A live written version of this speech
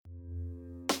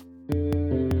You're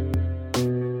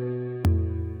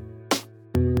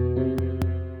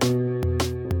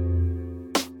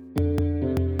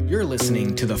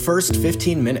listening to The First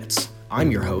 15 Minutes. I'm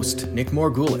your host, Nick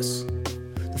Morgulis.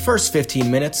 The First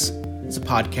 15 Minutes is a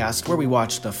podcast where we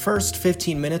watch the first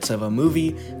 15 minutes of a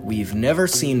movie we've never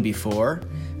seen before,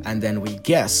 and then we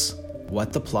guess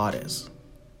what the plot is.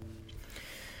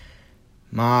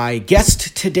 My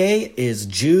guest today is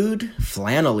Jude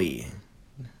Flannelly.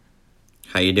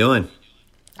 How you doing?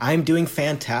 I'm doing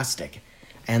fantastic.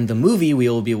 And the movie we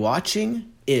will be watching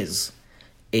is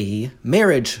A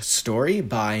Marriage Story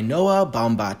by Noah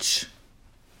Baumbach.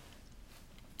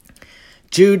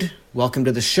 Jude, welcome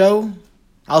to the show.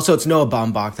 Also, it's Noah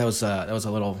Baumbach. That was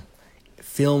a little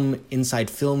inside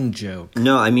film joke.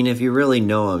 No, I mean, if you really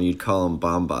know him, you'd call him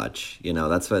Baumbach. You know,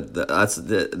 that's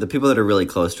the people that are really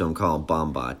close to him call him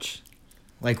Baumbach.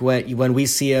 Like when we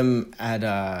see him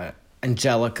at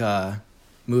Angelica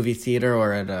movie theater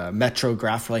or at a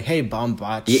Metrograph, we're like, hey,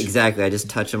 Baumbach. Yeah, exactly. I just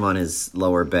touch him on his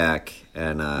lower back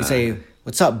and you say,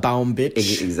 what's up, Baum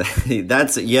bitch? Exactly.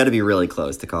 You had to be really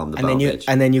close to call him the Baum bitch.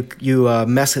 And then you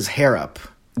mess his hair up.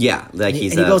 Yeah, like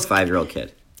he's a 5-year-old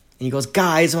kid. And he goes,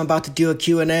 guys, I'm about to do a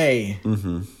Q&A.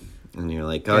 Mm-hmm. And you're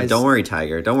like, oh, guys, don't worry,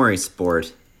 Tiger. Don't worry,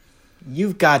 Sport.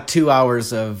 You've got 2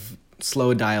 hours of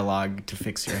slow dialogue to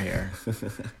fix your hair.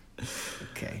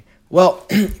 Okay. Well,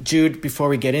 Jude, before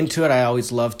we get into it, I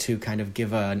always love to kind of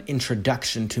give an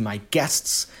introduction to my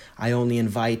guests. I only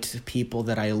invite people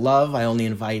that I love. I only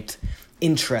invite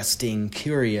interesting,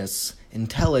 curious,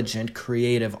 intelligent,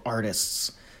 creative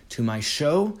artists to my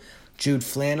show. Jude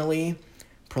Flannelly,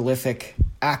 prolific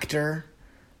actor,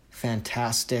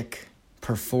 fantastic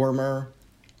performer,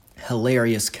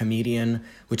 hilarious comedian,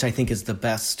 which I think is the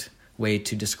best way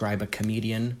to describe a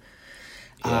comedian.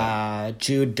 Yeah.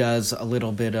 Jude does a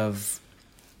little bit of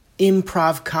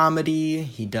improv comedy.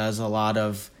 He does a lot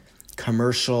of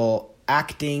commercial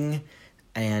acting,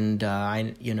 and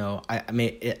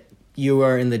you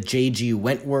are in the J.G.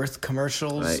 Wentworth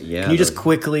commercials. Yeah. Can you just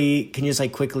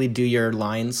quickly do your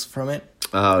lines from it?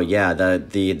 Oh yeah,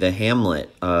 the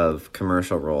Hamlet of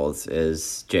commercial roles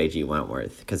is J.G.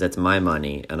 Wentworth because it's my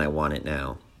money and I want it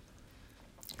now.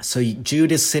 So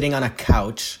Jude is sitting on a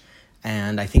couch,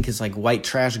 and I think his white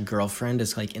trash girlfriend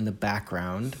is in the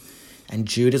background, and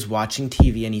Jude is watching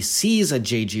TV and he sees a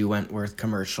J.G. Wentworth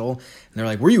commercial, and they're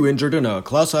like, "Were you injured in a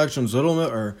class action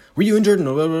settlement, or were you injured in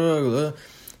a blah, blah, blah, blah?"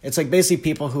 It's basically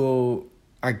people who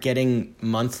are getting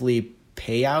monthly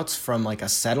payouts from a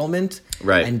settlement,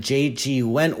 right? And J.G.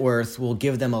 Wentworth will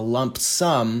give them a lump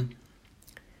sum,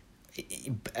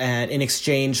 and in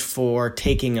exchange for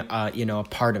taking a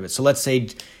part of it. So let's say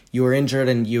you were injured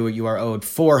and you are owed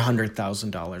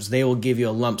 $400,000. They will give you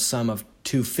a lump sum of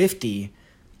 $250,000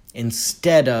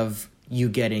 instead of you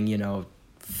getting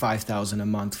 $5,000 a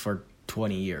month for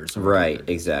 20 years. Right,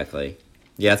 exactly.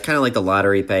 Yeah, it's kind of like the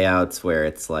lottery payouts where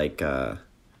it's you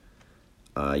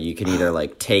can either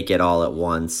take it all at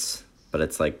once, but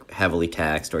it's heavily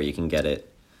taxed, or you can get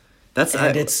it.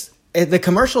 The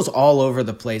commercials all over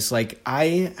the place.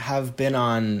 I have been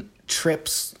on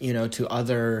trips, to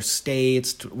other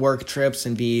states, work trips,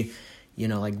 and be,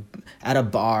 at a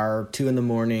bar 2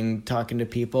 a.m. talking to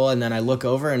people, and then I look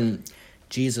over and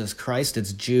Jesus Christ,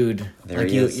 it's Jude. There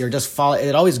he is. You're just following.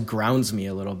 It always grounds me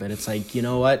a little bit. It's you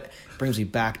know what? Brings me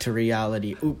back to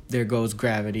reality. Oop, there goes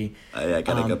gravity. I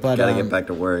gotta get back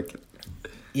to work.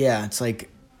 Yeah, it's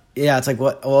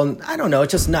what? Well, I don't know.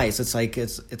 It's just nice. It's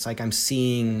I'm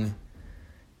seeing,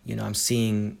 I'm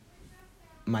seeing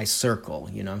my circle.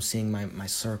 I'm seeing my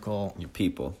circle. Your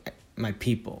people. My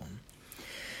people.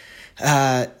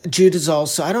 Jude is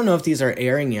also, I don't know if these are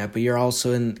airing yet, but you're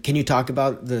also in, can you talk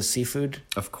about the seafood?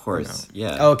 Of course, no?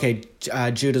 Yeah. Oh, okay,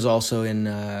 Jude is also in,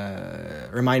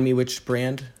 remind me which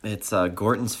brand? It's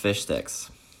Gorton's Fish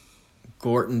Sticks.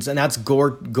 Gorton's, and that's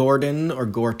Gordon or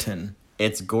Gorton?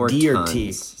 It's Gorton's. D or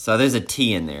T? So there's a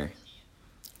T in there.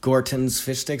 Gorton's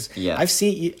Fish Sticks? Yeah. I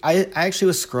actually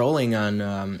was scrolling on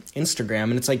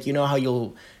Instagram, and it's how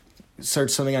you'll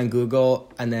search something on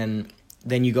Google, and then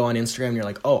you go on Instagram and you're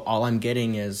like, oh, all I'm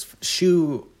getting is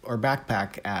shoe or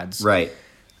backpack ads. Right.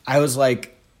 I was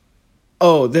like,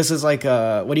 oh, this is what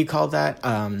do you call that?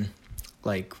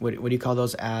 What do you call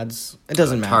those ads? It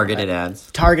doesn't matter. Targeted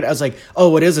ads. I was like, oh,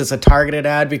 what is this? A targeted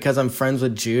ad because I'm friends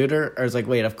with Jude? Or I was like,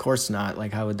 wait, of course not.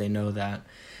 How would they know that?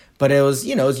 But it was,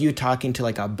 it was you talking to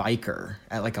a biker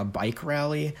at a bike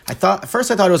rally. At first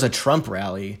I thought it was a Trump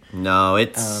rally. No,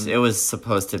 it was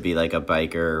supposed to be a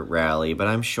biker rally, but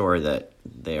I'm sure that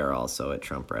they are also at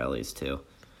Trump rallies too.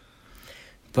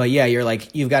 But yeah,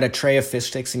 you've got a tray of fish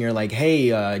sticks and you're like,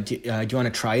 hey, do you want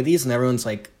to try these? And everyone's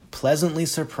pleasantly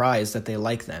surprised that they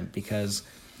like them think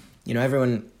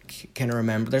everyone can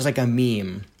remember. There's like a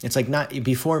meme. It's like not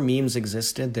before memes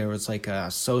existed. There was like a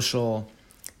social,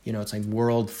 it's like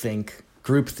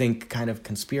groupthink kind of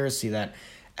conspiracy that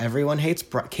everyone hates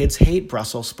kids hate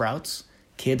Brussels sprouts,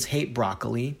 kids hate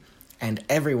broccoli, and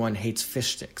everyone hates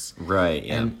fish sticks. Right.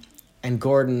 Yeah. And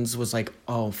Gordon's was like,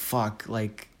 oh fuck,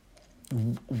 like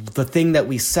the thing that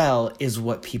we sell is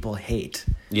what people hate.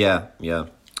 Yeah. Yeah.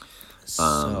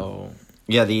 So.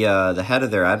 Yeah, the head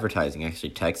of their advertising actually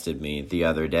texted me the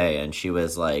other day, and she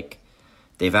was like,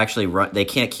 they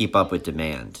can't keep up with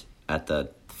demand at the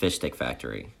fish stick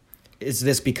factory. Is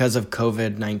this because of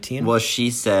COVID-19? Well,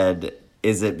 she said,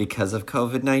 is it because of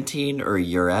COVID-19 or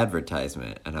your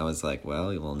advertisement? And I was like, well,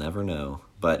 we'll never know,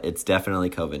 but it's definitely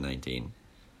COVID-19.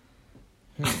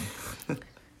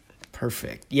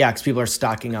 Perfect. Yeah, because people are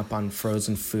stocking up on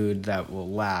frozen food that will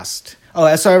last.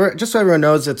 Oh, so just so everyone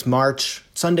knows, it's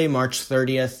Sunday, March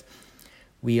 30th.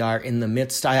 We are in the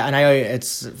midst.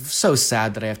 It's so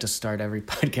sad that I have to start every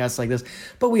podcast like this,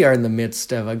 but we are in the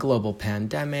midst of a global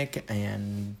pandemic,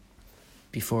 and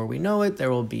before we know it,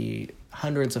 there will be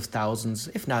hundreds of thousands,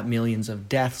 if not millions, of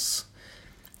deaths.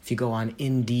 If you go on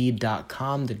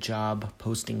Indeed.com, the job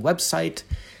posting website,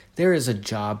 there is a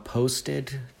job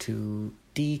posted to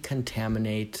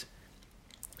decontaminate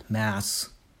mass,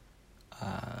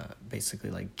 basically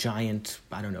like giant,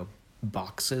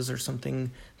 boxes or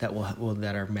something that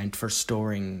that are meant for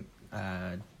storing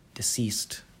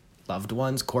deceased loved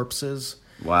ones, corpses.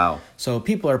 Wow. So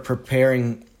people are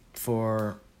preparing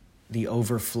for the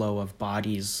overflow of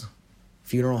bodies.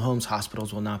 Funeral homes,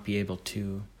 hospitals will not be able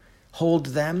to hold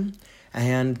them.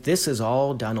 And this is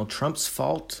all Donald Trump's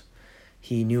fault.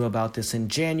 He knew about this in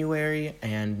January,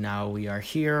 and now we are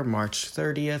here, March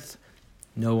 30th.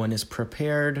 No one is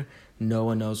prepared. No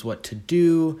one knows what to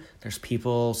do. There's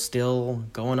people still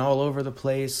going all over the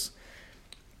place,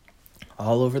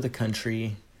 all over the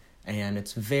country, and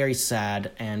it's very sad,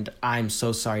 and I'm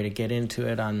so sorry to get into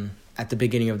it at the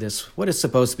beginning of this, what is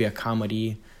supposed to be a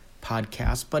comedy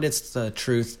podcast, but it's the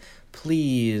truth.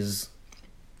 Please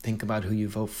think about who you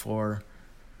vote for.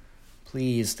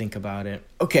 Please think about it.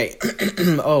 Okay.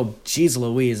 Oh, geez,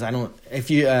 Louise. If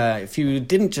you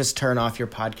didn't just turn off your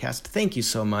podcast, thank you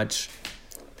so much.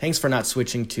 Thanks for not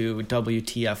switching to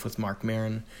WTF with Mark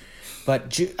Maron. But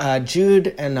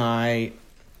Jude and I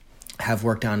have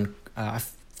worked on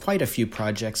quite a few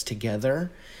projects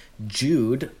together.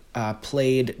 Jude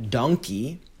played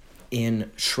Donkey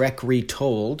in Shrek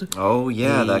Retold. Oh,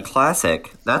 yeah, that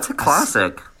classic. That's a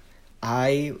classic.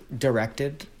 I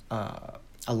directed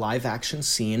a live-action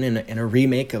scene in a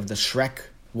remake of the Shrek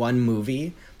 1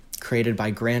 movie created by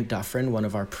Grant Dufferin, one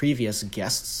of our previous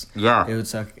guests. Yeah. It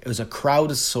was a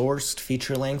crowd-sourced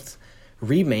feature-length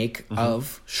remake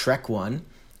of Shrek 1.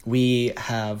 We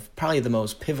have probably the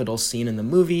most pivotal scene in the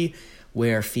movie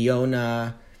where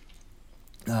Fiona,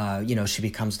 she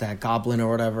becomes that goblin or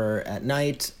whatever at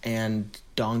night, and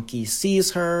Donkey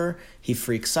sees her, he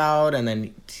freaks out, and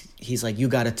then he's like, you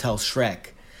gotta tell Shrek.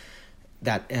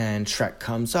 And Shrek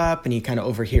comes up, and he kind of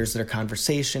overhears their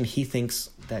conversation. He thinks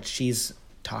that she's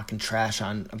talking trash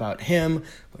about him,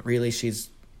 but really she's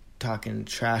talking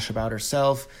trash about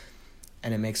herself,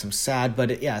 and it makes him sad. But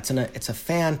it's a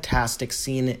fantastic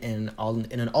scene in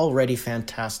an already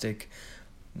fantastic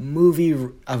movie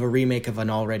of a remake of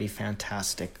an already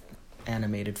fantastic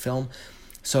animated film.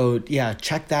 So yeah,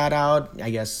 check that out. I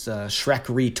guess Shrek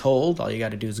Retold. All you got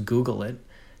to do is Google it,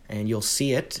 and you'll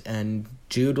see it. And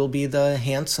Jude will be the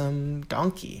handsome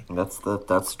donkey. That's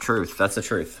the truth. That's the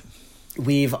truth.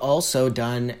 We've also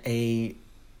done a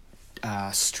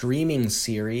streaming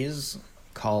series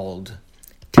called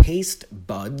Taste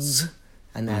Buds,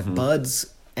 and that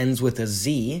Buds ends with a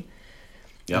Z.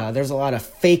 Yep. There's a lot of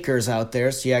fakers out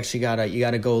there, so you actually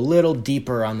gotta go a little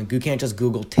deeper on you can't just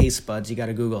Google Taste Buds. You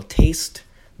gotta Google Taste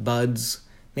Buds,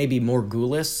 maybe more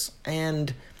Morgulis,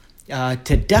 and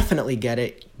to definitely get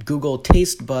it, Google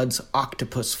Taste Buds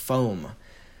Octopus Foam.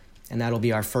 And that'll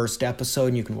be our first episode,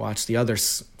 and you can watch the other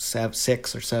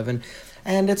 6 or 7.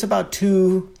 And it's about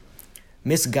 2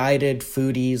 misguided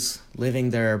foodies living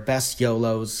their best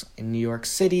YOLOs in New York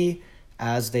City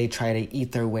as they try to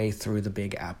eat their way through the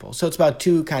Big Apple. So it's about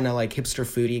 2 kind of like hipster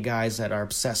foodie guys that are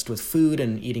obsessed with food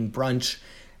and eating brunch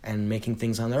and making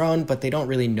things on their own, but they don't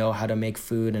really know how to make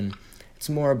food, and it's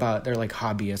more about they're like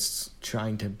hobbyists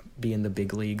trying to be in the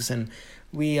big leagues. And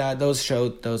we those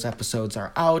episodes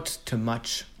are out to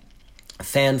much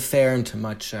fanfare and to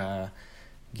much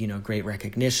great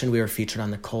recognition. We were featured on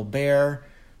the Colbert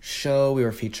Show. We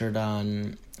were featured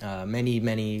on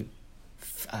many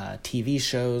TV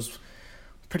shows.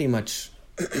 Pretty much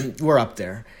we're up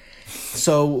there.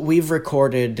 So we've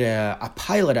recorded a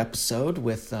pilot episode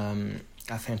with a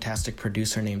fantastic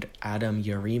producer named Adam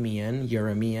Yeremian.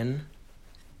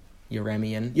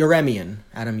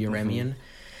 Adam Yeremian.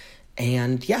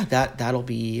 And yeah, that'll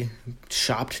be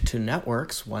shopped to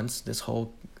networks once this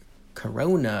whole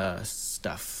Corona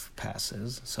stuff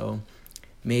passes. So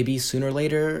maybe sooner or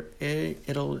later it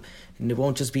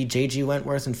won't just be J.G.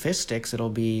 Wentworth and fish sticks. It'll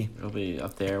be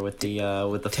up there with the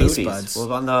taste foodies. buds. We'll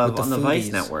be on the Vice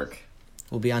network.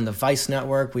 We'll be on the Vice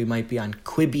network. We might be on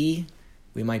Quibi.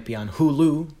 We might be on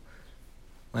Hulu.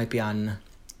 Might be on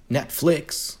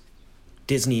Netflix.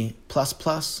 Disney Plus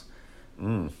Plus.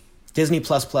 Disney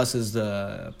Plus Plus is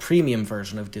the premium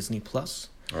version of Disney Plus.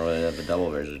 Or they have the double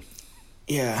version.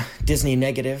 Yeah, Disney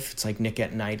Negative. It's like Nick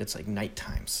at Night. It's like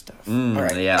nighttime stuff. All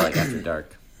right. Yeah, like After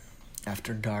Dark.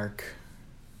 After Dark.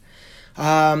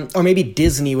 Or maybe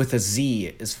Disney with a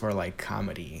Z is for like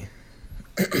comedy.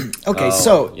 Okay,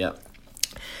 so yeah.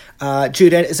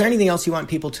 Jude, is there anything else you want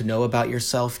people to know about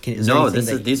yourself?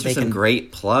 These are some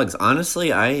great plugs.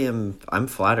 Honestly, I'm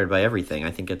flattered by everything.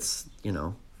 I think it's,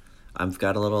 I've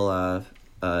got a little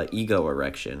ego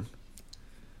erection.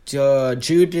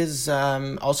 Jude is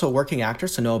also a working actor,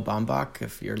 so Noah Baumbach,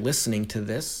 if you're listening to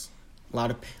this, a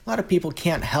lot of people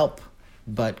can't help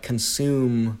but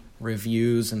consume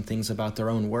reviews and things about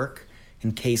their own work.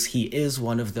 In case he is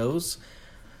one of those,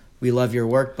 we love your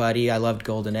work, buddy. I loved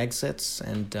Golden Exits,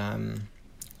 and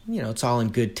it's all in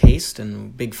good taste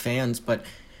and big fans. But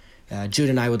Jude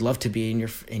and I would love to be in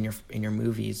your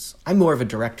movies. I'm more of a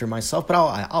director myself, but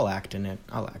I'll act in it.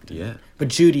 Yeah. But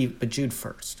Jude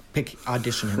first.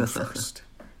 Audition him first.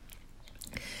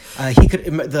 He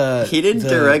didn't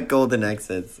direct Golden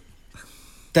Exits.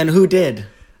 Then who did?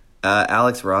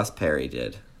 Alex Ross Perry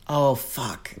did. Oh,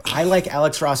 fuck. I like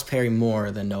Alex Ross Perry more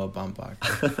than Noah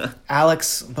Baumbach.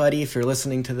 Alex, buddy, if you're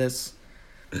listening to this,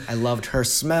 I loved Her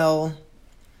Smell.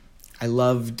 I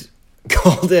loved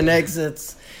Golden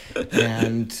Exits.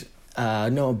 And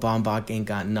Noah Baumbach ain't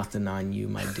got nothing on you,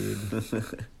 my dude.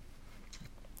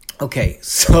 Okay,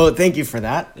 so thank you for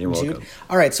that, You're Jude. welcome.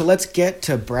 All right, so let's get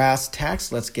to brass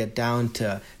tacks. Let's get down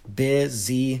to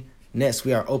busyness.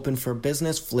 We are open for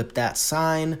business. Flip that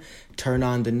sign. Turn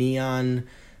on the neon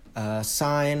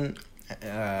sign.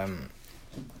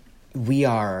 We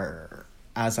are,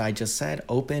 as I just said,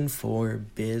 open for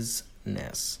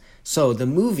business. So the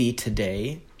movie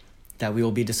today that we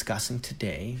will be discussing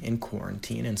today in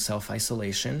quarantine and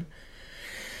self-isolation.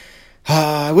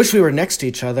 I wish we were next to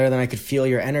each other, then I could feel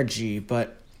your energy,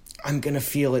 but I'm going to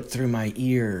feel it through my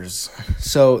ears.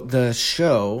 So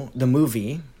the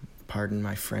movie, pardon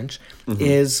my French,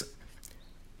 is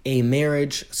a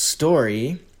marriage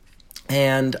story,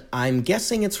 and I'm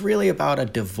guessing it's really about a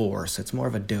divorce. It's more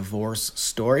of a divorce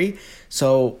story.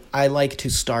 So I like to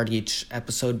start each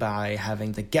episode by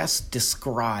having the guests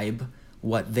describe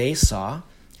what they saw,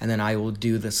 and then I will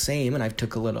do the same, and I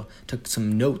took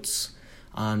some notes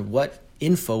on what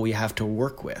info we have to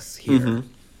work with here.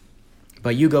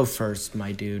 But you go first,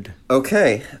 my dude.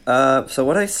 Okay, so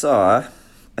what I saw,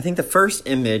 I think the first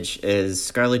image is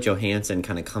Scarlett Johansson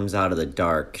kind of comes out of the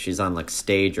dark. She's on like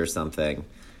stage or something,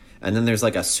 and then there's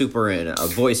like a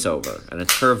voiceover, and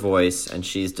it's her voice, and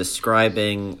she's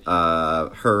describing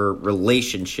her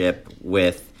relationship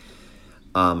with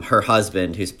her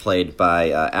husband, who's played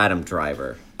by Adam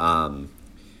Driver.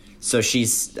 So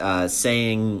she's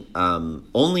saying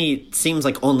only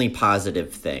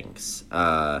positive things,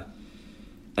 and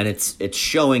it's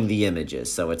showing the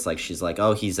images. So it's like she's like,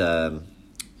 oh, he's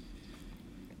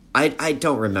I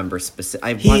don't remember specific.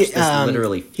 I watched this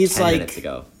literally 10 minutes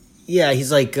ago. Yeah,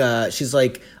 he's like, she's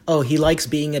like, oh, he likes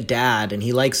being a dad, and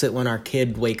he likes it when our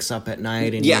kid wakes up at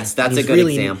night. And yes, that's a good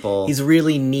example. He's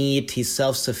really neat. He's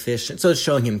self-sufficient. So it's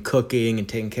showing him cooking and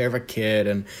taking care of a kid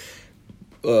and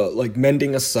like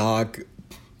mending a sock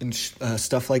and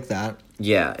stuff like that.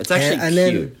 Yeah, it's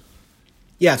actually cute.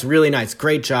 Yeah, it's really nice.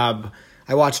 Great job.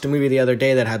 I watched a movie the other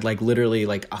day that had like literally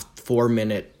like a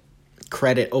 4-minute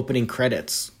opening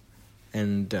credits,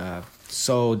 and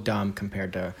so dumb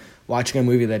compared to watching a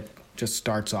movie that just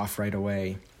starts off right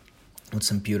away with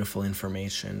some beautiful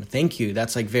information. Thank you.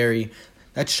 That's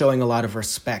that's showing a lot of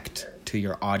respect to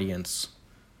your audience.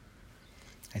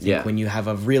 I think when you have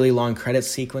a really long credit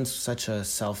sequence, such a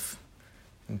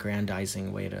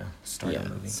self-aggrandizing way to start a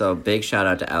movie. So big shout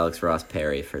out to Alex Ross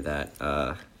Perry for that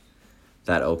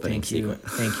opening sequence.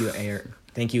 Thank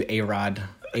you, A-Rod,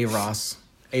 A-Ross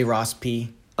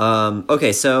P.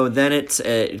 Okay, so then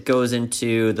it goes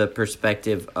into the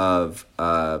perspective of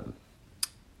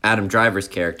Adam Driver's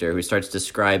character, who starts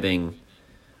describing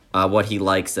what he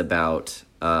likes about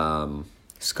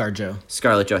ScarJo.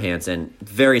 Scarlett Johansson.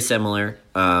 Very similar.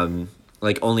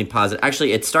 Like only positive.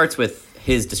 Actually, it starts with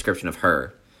his description of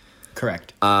her.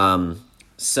 Correct.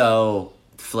 So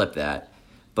flip that.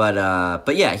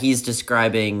 But yeah, he's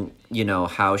describing,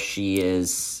 how she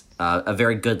is a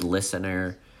very good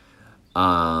listener.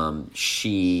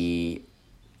 She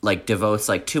like devotes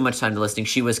like too much time to listening.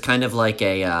 She was kind of like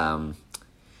she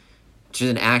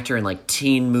was an actor in like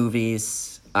teen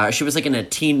movies. She was like in a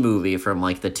teen movie from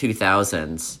like the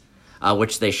 2000s,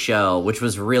 which they show, which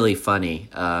was really funny.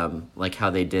 Like how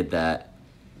they did that,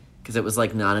 because it was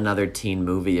like not another teen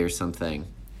movie or something.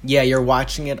 Yeah, you're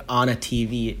watching it on a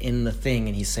TV in the thing,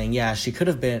 and he's saying, yeah, she could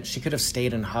have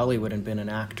stayed in Hollywood and been an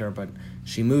actor, but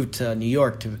she moved to New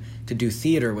York to do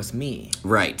theater with me.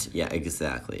 Right. Yeah.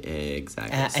 Exactly.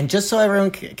 And just so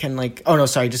everyone can like, oh no,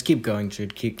 sorry, just keep going,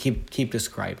 Jude. Keep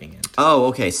describing it. Oh,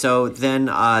 okay. So then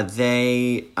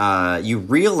you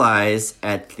realize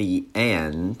at the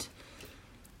end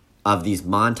of these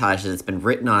montages, it's been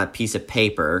written on a piece of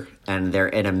paper, and they're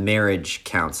in a marriage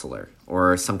counselor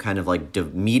or some kind of like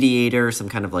mediator, some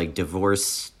kind of like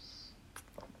divorce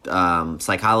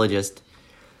psychologist.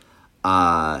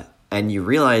 And you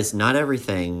realize not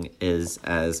everything is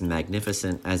as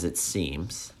magnificent as it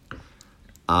seems.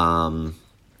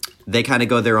 They kind of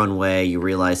go their own way. You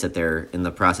realize that they're in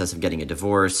the process of getting a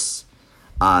divorce.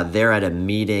 They're at a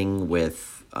meeting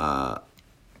with... no,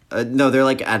 they're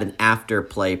like at an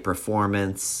after-play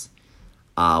performance.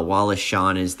 Wallace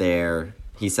Shawn is there.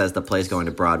 He says the play's going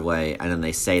to Broadway. And then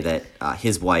they say that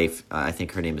his wife, I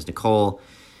think her name is Nicole,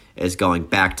 is going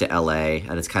back to L.A.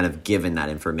 and it's kind of given that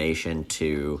information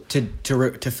to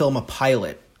film a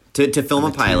pilot. To film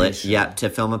a pilot, yeah, to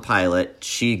film a pilot.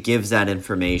 She gives that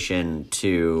information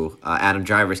to Adam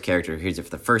Driver's character, who hears it for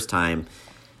the first time.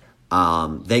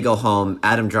 They go home.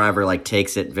 Adam Driver like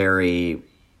takes it very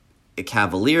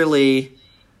cavalierly,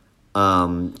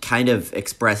 kind of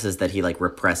expresses that he like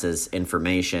represses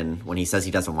information when he says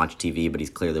he doesn't watch TV, but he's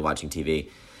clearly watching TV.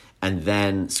 And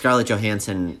then Scarlett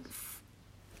Johansson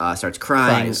starts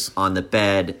crying on the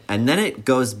bed, and then it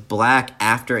goes black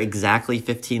after exactly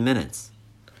 15 minutes.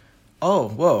 Oh,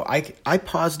 whoa. I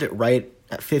paused it right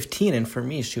at 15, and for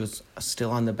me, she was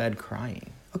still on the bed crying.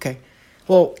 Okay.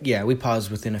 Well, yeah, we paused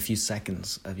within a few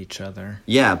seconds of each other.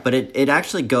 Yeah, but it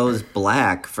actually goes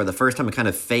black for the first time. It kind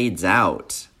of fades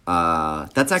out.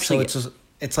 That's actually... So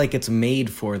it's like it's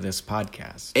made for this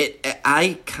podcast.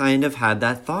 I kind of had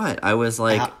that thought. I was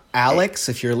like... Alex,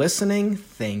 if you're listening,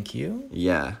 thank you.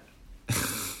 Yeah.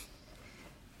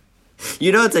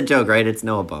 You know it's a joke, right? It's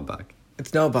Noah Baumbach.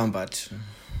 It's Noah Baumbach.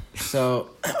 So,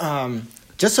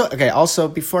 also,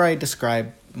 before I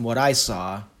describe what I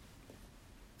saw,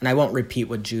 and I won't repeat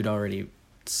what Jude already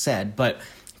said, but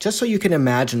just so you can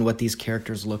imagine what these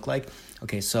characters look like.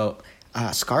 Okay, so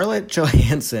Scarlett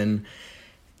Johansson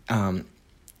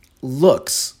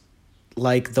looks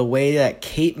like the way that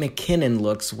Kate McKinnon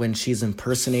looks when she's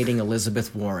impersonating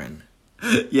Elizabeth Warren.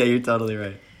 Yeah, you're totally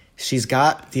right. She's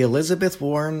got the Elizabeth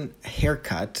Warren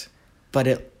haircut, but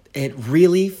it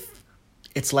really...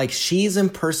 It's like she's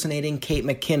impersonating Kate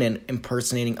McKinnon,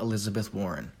 impersonating Elizabeth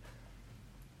Warren.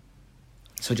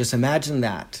 So just imagine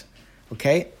that,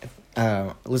 okay?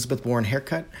 Elizabeth Warren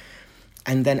haircut.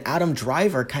 And then Adam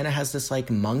Driver kind of has this like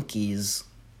monkey's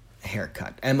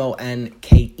haircut.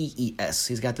 Monkees.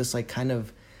 He's got this like kind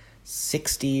of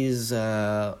 60s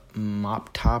mop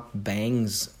top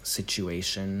bangs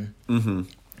situation. Mm-hmm.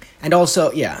 And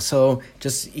also, yeah, so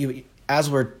just as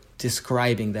we're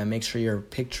describing them, make sure you're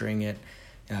picturing it.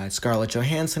 Scarlett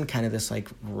Johansson, kind of this like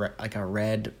a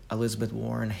red Elizabeth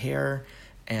Warren hair,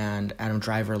 and Adam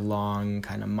Driver, long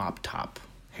kind of mop top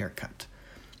haircut.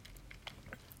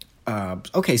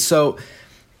 Okay, so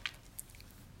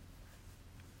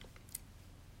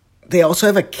they also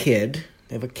have a kid.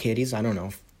 They have a kid. He's, I don't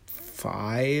know,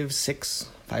 5, 6,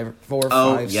 5, 4,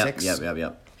 5, 6.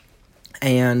 Yep.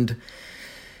 And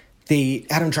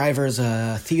Adam Driver is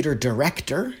a theater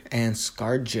director, and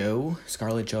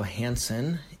Scarlett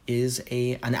Johansson is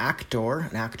an actor,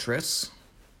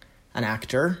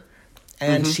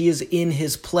 and she is in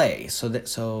his play.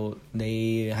 So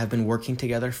they have been working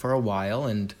together for a while,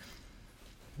 and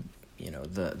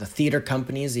the theater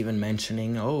company is even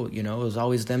mentioning, it was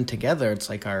always them together. It's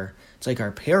like our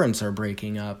parents are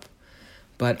breaking up,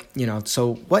 but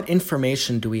so what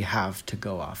information do we have to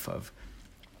go off of?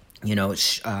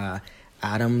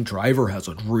 Adam Driver has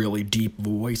a really deep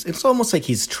voice. It's almost like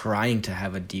he's trying to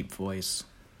have a deep voice.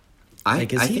 I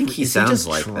think he sounds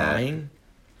like that.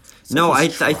 No, I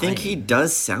think he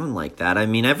does sound like that. I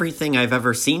mean, everything I've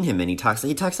ever seen him in, he talks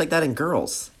like that in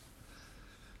Girls.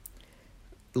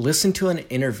 listen to an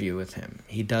interview with him.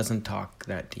 He doesn't talk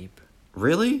that deep.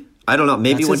 Really? I don't know.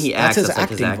 Maybe when he acts, that's like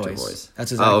his acting voice. voice. That's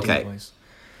his acting voice.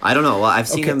 I don't know. Well, I've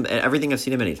seen him. Everything I've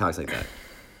seen him in, he talks like that.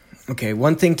 Okay,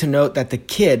 one thing to note that the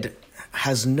kid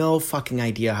has no fucking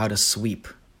idea how to sweep.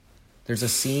 There's a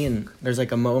scene, there's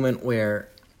like a moment where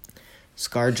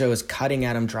ScarJo is cutting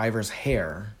Adam Driver's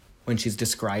hair when he's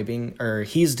describing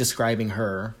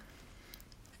her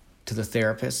to the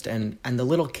therapist, and the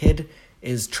little kid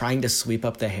is trying to sweep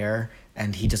up the hair,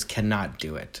 and he just cannot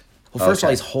do it. Well, first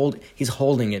of all, he's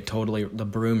holding it totally, the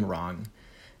broom, wrong,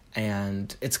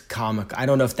 and it's comic. I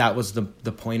don't know if that was the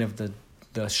point of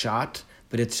the shot,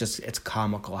 but it's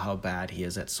comical how bad he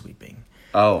is at sweeping.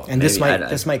 Oh, and this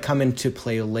might come into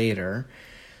play later.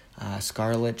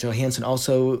 Scarlett Johansson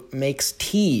also makes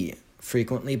tea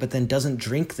frequently, but then doesn't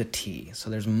drink the tea. So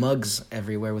there's mugs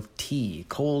everywhere with tea,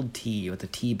 cold tea with a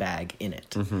tea bag in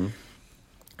it. Mm-hmm.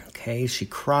 Okay, she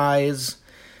cries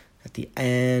at the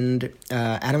end.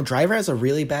 Adam Driver has a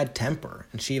really bad temper,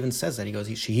 and she even says that. He goes,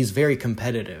 he's very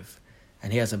competitive,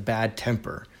 and he has a bad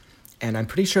temper. And I'm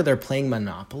pretty sure they're playing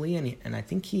Monopoly, and I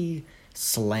think he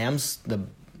slams the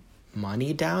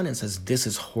money down and says, "This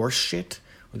is horse shit,"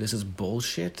 or "This is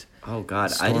bullshit." Oh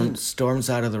God, storms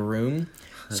out of the room.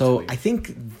 That's so weird. I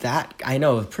think that, I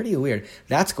know, pretty weird.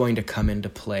 That's going to come into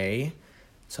play.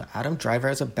 So Adam Driver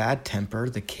has a bad temper.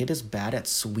 The kid is bad at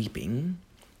sweeping.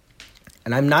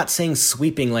 And I'm not saying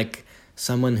sweeping like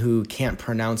someone who can't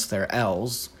pronounce their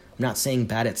L's. I'm not saying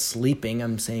bad at sleeping.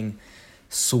 I'm saying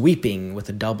sweeping with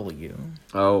a W.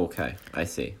 Oh, okay. I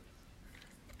see.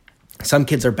 Some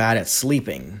kids are bad at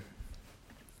sleeping.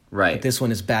 Right. But this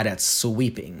one is bad at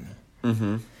sweeping.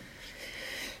 Mm-hmm.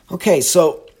 Okay,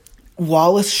 so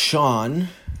Wallace Shawn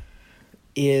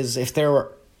is, he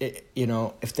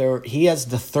has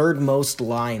the third most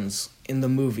lines in the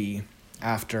movie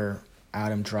after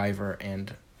Adam Driver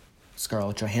and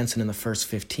Scarlett Johansson in the first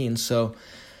 15. So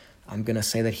I'm going to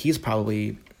say that he's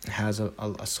probably has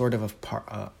a sort of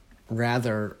a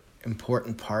rather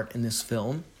important part in this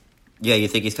film. Yeah, you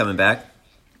think he's coming back?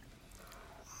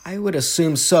 I would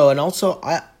assume so. And also,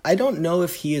 I don't know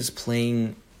if he is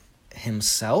playing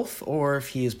himself or if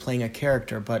he is playing a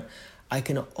character, but I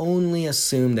can only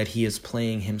assume that he is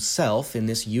playing himself in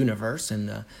this universe, in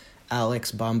the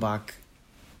Alex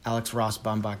Ross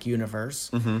Baumbach universe,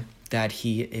 mm-hmm. that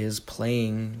he is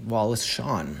playing Wallace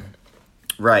Shawn.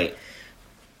 Right.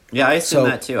 Yeah, I assume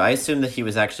that too. I assume that he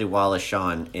was actually Wallace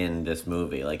Shawn in this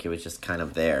movie. Like, he was just kind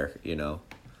of there, you know?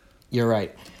 You're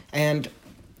right. And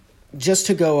just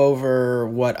to go over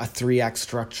what a 3-act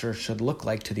structure should look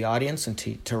like to the audience, and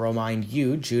to remind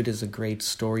you, Jude is a great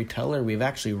storyteller. We've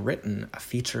actually written a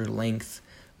feature-length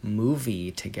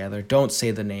movie together. Don't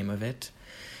say the name of it,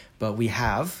 but we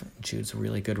have. Jude's a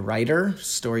really good writer,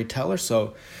 storyteller.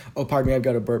 So, pardon me, I've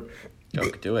got a burp.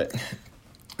 Go do it.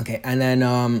 Okay, and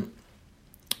then,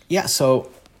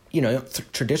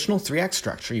 traditional 3-act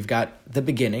structure. You've got the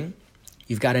beginning.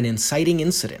 You've got an inciting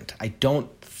incident. I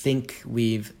don't think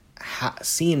we've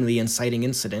seen the inciting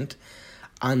incident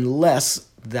unless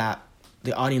that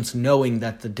the audience knowing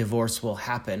that the divorce will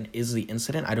happen is the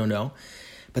incident. I don't know.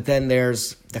 But then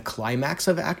there's the climax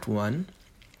of Act 1.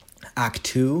 Act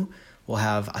 2 will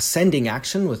have ascending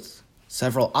action with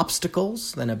several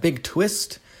obstacles, then a big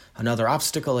twist, another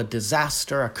obstacle, a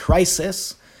disaster, a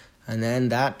crisis, and then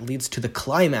that leads to the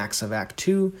climax of Act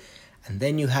 2. And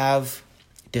then you have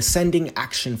descending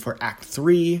action for Act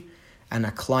 3, and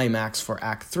a climax for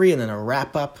Act 3, and then a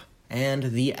wrap-up,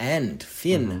 and the end.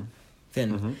 Fin.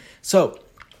 Mm-hmm. So,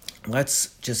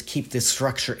 let's just keep this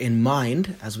structure in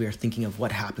mind as we are thinking of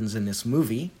what happens in this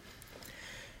movie.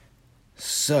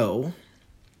 So,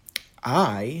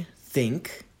 I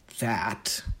think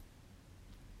that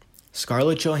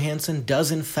Scarlett Johansson does,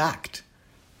 in fact,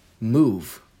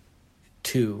 move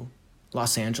to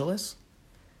Los Angeles.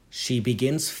 She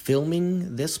begins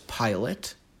filming this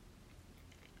pilot.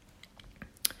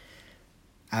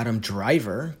 Adam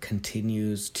Driver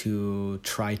continues to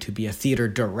try to be a theater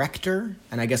director,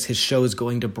 and I guess his show is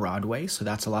going to Broadway, so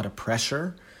that's a lot of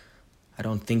pressure. I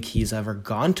don't think he's ever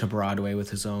gone to Broadway with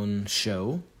his own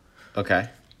show. Okay.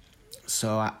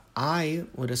 So I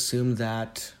would assume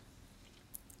that,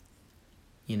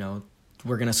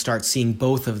 we're going to start seeing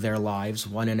both of their lives,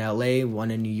 one in LA, one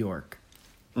in New York.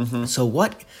 Mm-hmm. So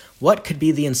what could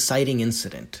be the inciting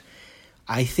incident?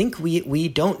 I think we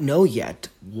don't know yet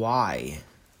why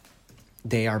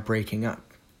they are breaking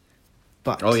up.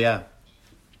 But oh yeah,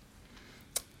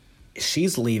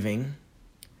 she's leaving.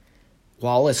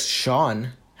 Wallace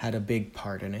Shawn had a big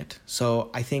part in it. So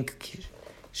I think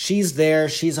she's there.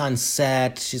 She's on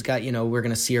set. She's got, we're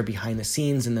going to see her behind the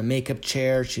scenes in the makeup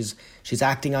chair. She's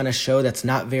acting on a show that's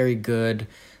not very good.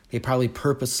 They probably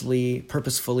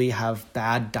purposefully have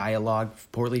bad dialogue,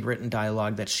 poorly written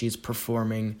dialogue that she's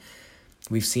performing.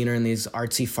 We've seen her in these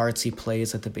artsy-fartsy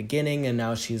plays at the beginning, and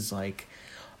now she's like,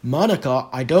 Monica,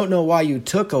 I don't know why you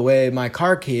took away my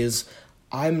car keys.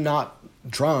 I'm not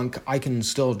drunk. I can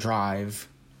still drive.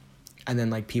 And then,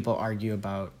 like, people argue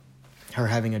about her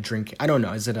having a drink. I don't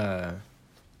know. Is it I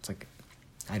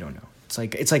don't know.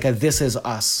 It's like a This Is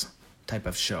Us type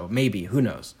of show. Maybe. Who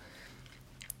knows?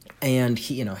 And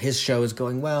he, his show is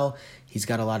going well. He's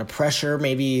got a lot of pressure.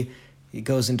 Maybe he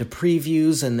goes into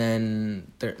previews, and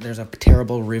then there's a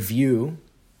terrible review,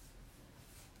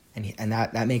 and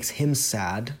that makes him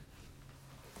sad.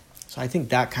 So I think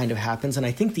that kind of happens, and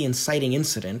I think the inciting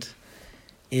incident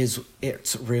is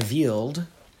it's revealed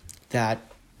that,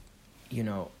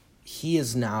 he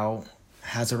is now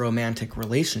has a romantic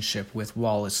relationship with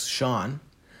Wallace Shawn.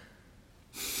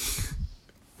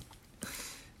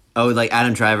 Oh, like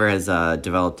Adam Driver has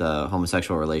developed a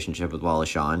homosexual relationship with Wallace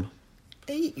Shawn?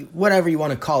 Whatever you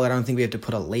want to call it. I don't think we have to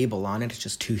put a label on it. It's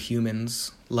just two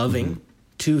humans loving,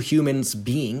 two humans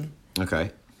being.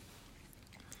 Okay.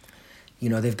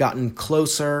 They've gotten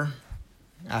closer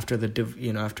after the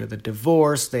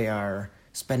divorce. They are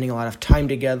spending a lot of time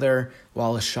together.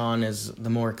 Wallace Shawn is the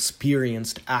more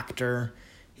experienced actor.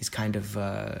 He's kind of...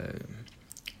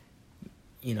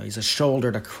 he's a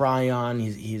shoulder to cry on.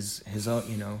 He's his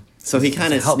own, So he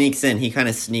kind of sneaks in. He kind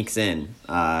of sneaks in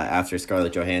after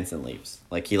Scarlett Johansson leaves.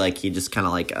 He just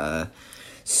kind of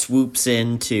swoops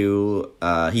into.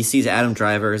 He sees Adam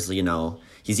Driver's.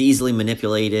 He's easily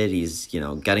manipulated. He's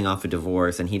getting off a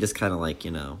divorce, and he just kind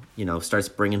of starts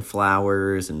bringing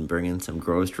flowers and bringing some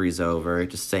groceries over,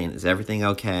 just saying, "Is everything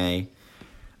okay?"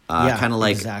 Kind of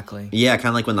like exactly. Yeah, kind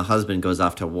of like when the husband goes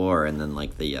off to war, and then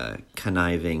the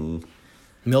conniving.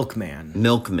 Milkman.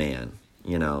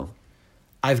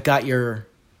 I've got your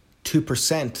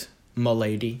 2%,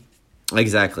 m'lady.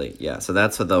 Exactly, yeah. So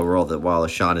that's what the role that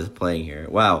Wallace Shawn is playing here.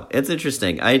 Wow, it's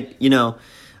interesting.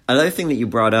 Another thing that you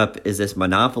brought up is this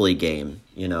Monopoly game,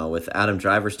 with Adam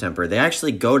Driver's temper. They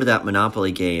actually go to that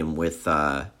Monopoly game with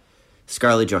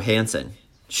Scarlett Johansson.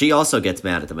 She also gets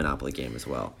mad at the Monopoly game as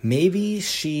well. Maybe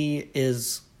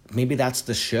that's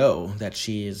the show that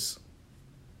she's...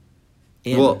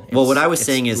 Well, what I was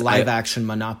saying is live action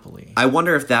Monopoly. I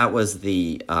wonder if that was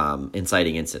the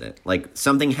inciting incident. Like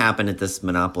something happened at this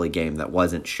Monopoly game that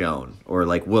wasn't shown, or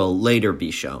will later be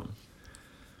shown.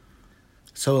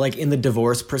 So, in the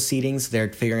divorce proceedings,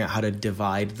 they're figuring out how to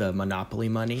divide the Monopoly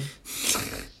money.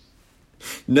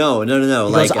 No. He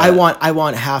goes, I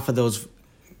want half of those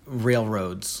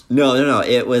railroads. No.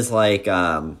 It was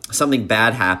something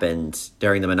bad happened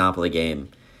during the Monopoly game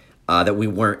that we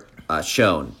weren't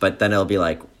shown, but then it'll be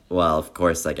well, of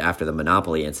course, after the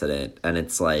Monopoly incident, and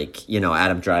it's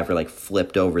Adam Driver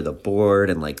flipped over the board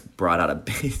and brought out a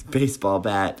baseball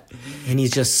bat, and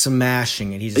he's just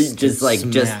smashing it. He's just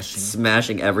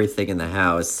smashing everything in the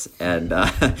house, and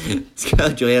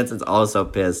Scarlett Johansson's also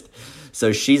pissed,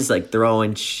 so she's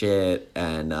throwing shit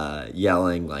and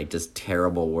yelling just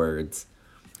terrible words,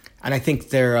 and I think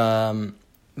they're.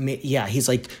 He's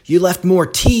like, you left more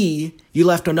tea. You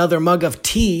left another mug of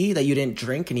tea that you didn't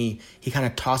drink. And he kind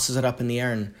of tosses it up in the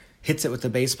air and hits it with the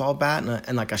baseball bat.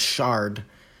 And a shard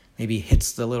maybe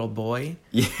hits the little boy.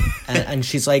 Yeah. and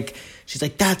she's like,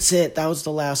 that's it. That was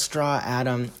the last straw,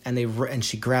 Adam. And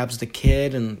she grabs the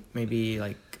kid and maybe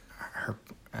her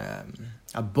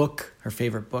a book, her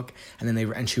favorite book. And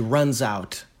then she runs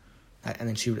out. And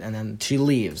then she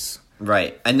leaves.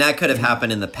 Right, and that could have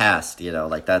happened in the past,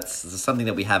 that's something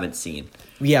that we haven't seen.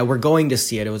 Yeah, we're going to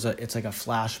see it. It's like a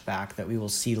flashback that we will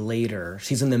see later.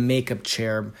 She's in the makeup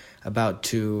chair about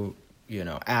to,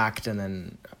 act,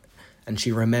 and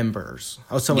she remembers.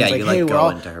 Oh, someone's hey,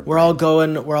 we're all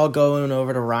going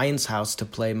over to Ryan's house to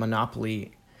play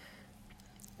Monopoly.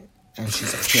 And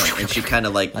she's like, and she kind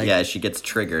of she gets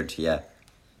triggered, yeah.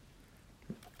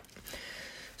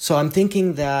 So I'm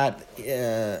thinking that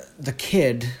the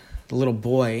kid, the little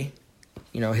boy,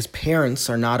 his parents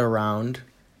are not around.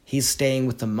 He's staying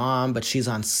with the mom, but she's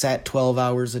on set 12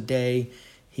 hours a day.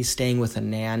 He's staying with a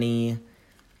nanny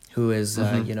who is,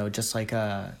 just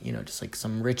like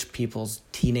some rich people's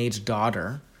teenage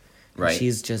daughter. Right.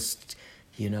 She's just,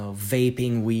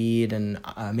 vaping weed and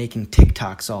making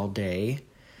TikToks all day.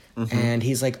 Mm-hmm. And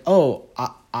he's like, oh,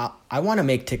 I want to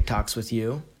make TikToks with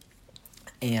you.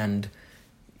 And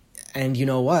you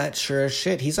know what? Sure as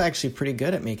shit, he's actually pretty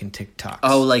good at making TikToks.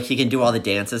 Oh, he can do all the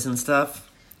dances and stuff?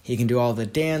 He can do all the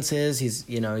dances. He's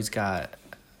got...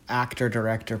 actor,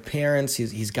 director, parents.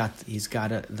 He's got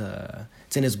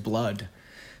it's in his blood.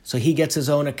 So he gets his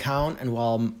own account, and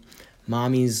while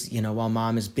mom is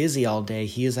busy all day,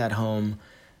 he is at home,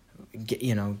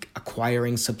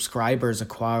 acquiring subscribers,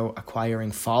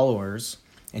 acquiring followers,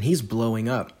 and he's blowing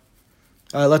up.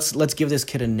 Let's give this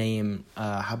kid a name.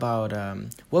 How about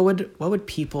what would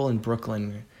people in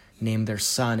Brooklyn name their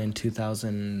son in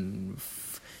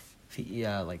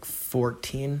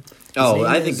 2014? Oh,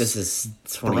 I think this is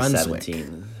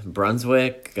 2017.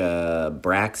 Brunswick,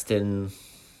 Braxton,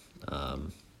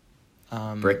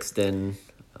 Brixton.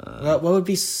 What would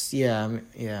be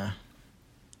yeah.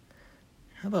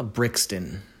 How about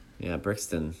Brixton? Yeah,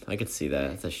 Brixton. I could see that.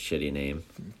 That's a shitty name.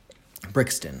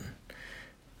 Brixton.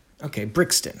 Okay,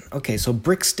 Brixton. Okay, so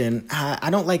Brixton. I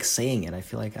don't like saying it. I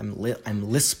feel like I'm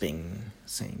lisping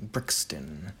saying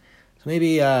Brixton. So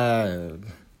maybe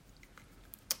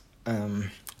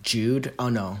Jude. Oh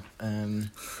no.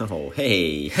 Oh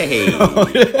hey.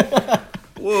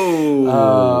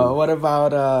 Whoa. What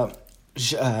about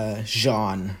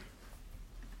Jean?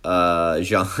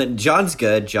 John's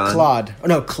good. Claude. Oh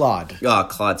no, Claude. Oh,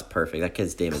 Claude's perfect. That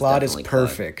kid's name Claude is is definitely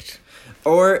perfect. Claude.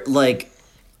 Or like,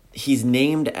 he's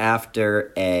named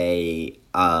after a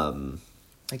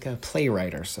like a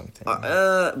playwright or something.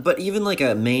 But even like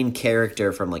a main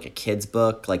character from like a kid's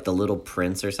book, like The Little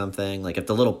Prince or something. Like if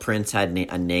The Little Prince had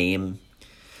a name.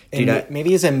 Dude,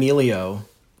 maybe it's Emilio.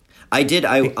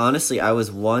 I honestly, I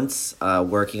was once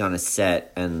working on a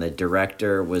set, and the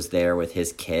director was there with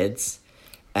his kids,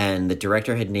 and the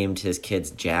director had named his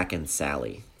kids Jack and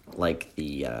Sally, like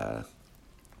the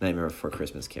Nightmare Before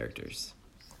Christmas characters.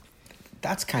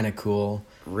 That's kind of cool.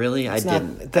 Really?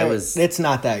 It's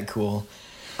not that cool.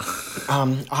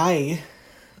 I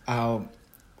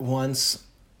once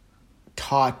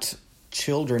taught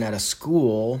children at a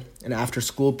school, an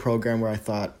after-school program where I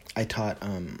taught. It's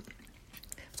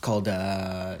called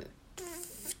what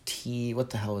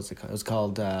the hell was it called? It was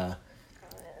called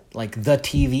like The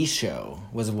TV Show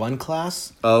was one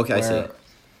class. Oh, okay, I see.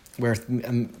 Where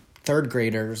third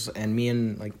graders and me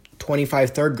and like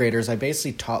 25 third graders, I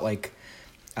basically taught like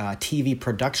TV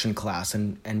production class,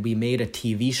 and we made a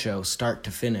TV show start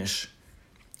to finish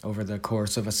over the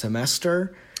course of a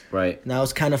semester. Right. And that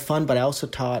was kind of fun, but I also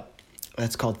taught,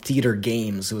 that's called theater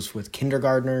games. It was with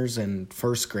kindergartners and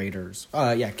first graders.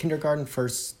 Kindergarten,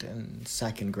 first and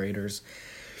second graders.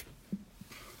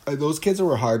 Those kids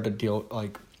were hard to deal,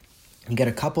 like, you get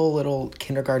a couple little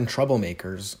kindergarten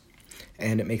troublemakers,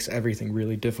 and it makes everything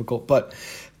really difficult. But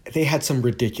they had some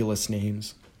ridiculous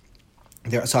names.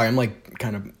 Sorry, I'm like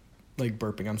kind of like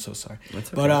burping. I'm so sorry.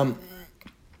 That's okay. But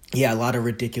a lot of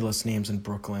ridiculous names in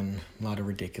Brooklyn. A lot of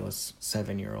ridiculous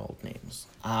 7-year-old names.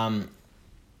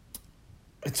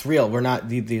 It's real.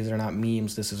 These are not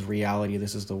memes. This is reality.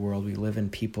 This is the world we live in.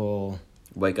 People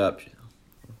wake up.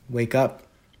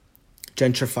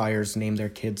 Gentrifiers name their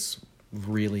kids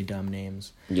really dumb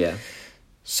names. Yeah.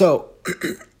 So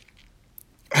did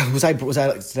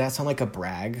that sound like a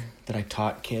brag that I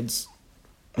taught kids?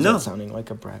 No. Sounding like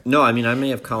a brag. No, I mean, I may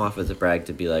have come off as a brag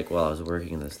to be like, well, I was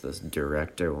working with this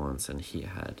director once, and he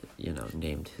had,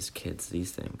 named his kids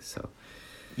these things, so.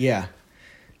 Yeah.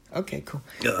 Okay, cool.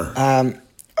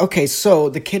 Okay, so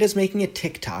the kid is making a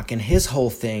TikTok, and his whole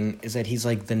thing is that he's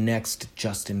like the next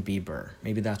Justin Bieber.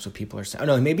 Maybe that's what people are saying. Oh,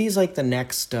 no, maybe he's like the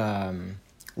next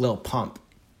Lil Pump.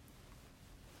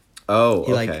 Oh,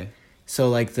 okay. So,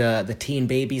 like, the teen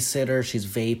babysitter, she's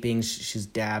vaping, she's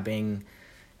dabbing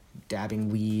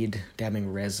weed,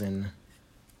 dabbing resin,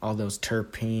 all those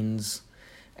terpenes.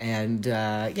 And,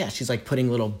 she's, like, putting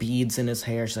little beads in his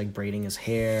hair. She's, like, braiding his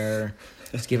hair.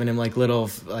 She's giving him, like, little,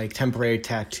 like, temporary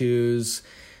tattoos.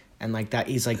 And, like, that,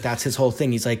 he's, like, that's his whole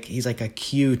thing. He's, like, a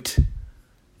cute,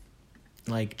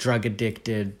 like,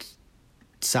 drug-addicted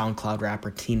SoundCloud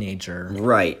rapper teenager.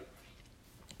 Right.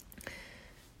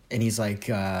 And he's, like,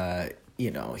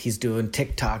 he's doing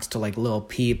TikToks to like Lil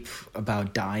Peep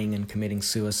about dying and committing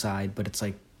suicide, but it's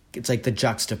like the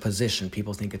juxtaposition.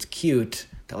 People think it's cute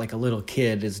that like a little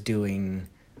kid is doing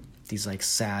these like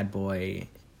sad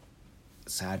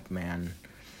man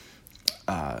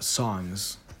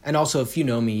songs. And also, if you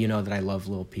know me, you know that I love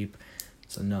Lil Peep.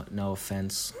 So no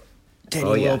offense to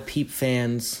any Lil Peep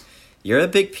fans. You're a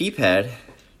big Peep head.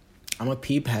 I'm a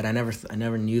Peep head. I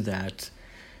never knew that,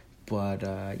 but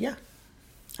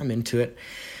I'm into it.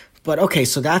 But okay,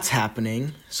 so that's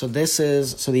happening. So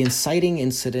the inciting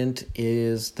incident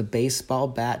is the baseball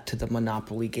bat to the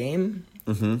Monopoly game.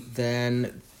 Mm-hmm.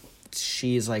 Then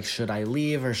she's like, should I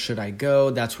leave or should I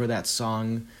go? That's where that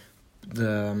song,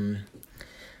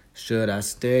 should I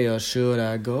stay or should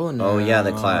I go now? Oh, yeah,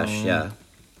 The Clash, yeah.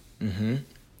 Mm-hmm.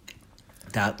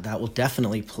 That will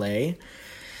definitely play.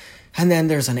 And then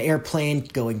there's an airplane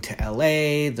going to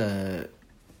LA. The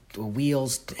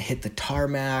wheels hit the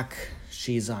tarmac.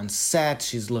 She's on set.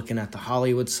 She's looking at the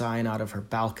Hollywood sign out of her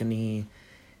balcony.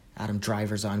 Adam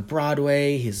Driver's on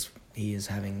Broadway. He is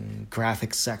having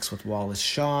graphic sex with Wallace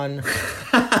Shawn.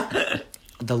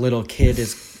 The little kid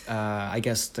is, I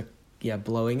guess,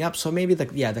 blowing up. So maybe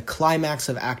the climax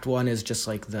of Act 1 is just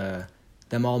like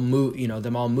them all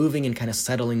moving and kind of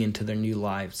settling into their new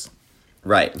lives.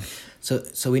 Right.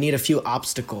 So we need a few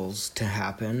obstacles to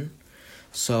happen.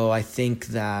 So I think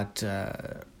that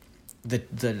the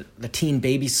teen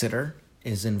babysitter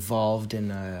is involved in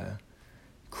a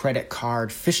credit card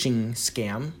phishing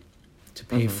scam to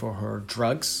pay for her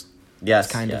drugs. Yes,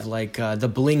 it's kind of like the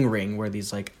bling ring, where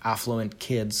these like affluent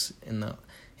kids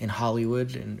in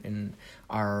Hollywood and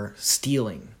are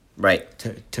stealing, right,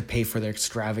 to pay for their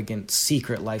extravagant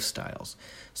secret lifestyles.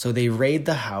 So they raid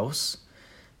the house.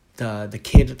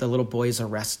 The little boy is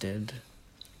arrested.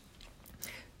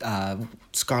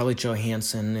 Scarlett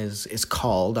Johansson is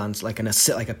called on like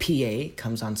a PA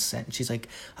comes on set, and she's like,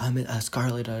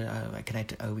 Scarlett,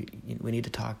 we need to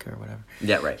talk or whatever.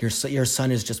 Yeah, right. Your son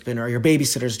has just been, or your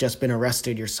babysitter's just been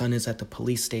arrested. Your son is at the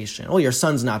police station. Oh, your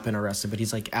son's not been arrested, but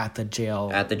he's like at the jail.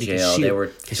 At the jail, they were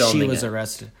filming she was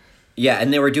arrested. Yeah,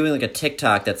 and they were doing like a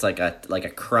TikTok that's like a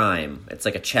crime. It's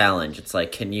like a challenge. It's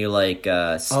like, can you like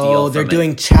steal? Oh, they're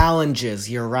doing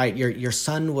challenges. You're right. Your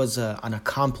son was an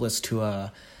accomplice to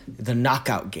the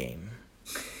knockout game.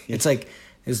 It's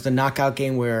the knockout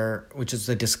game which is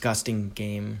a disgusting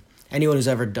game. Anyone who's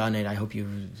ever done it, I hope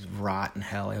you rot in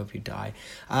hell. I hope you die.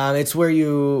 It's where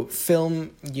you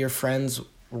film your friends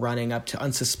running up to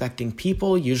unsuspecting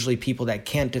people, usually people that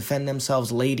can't defend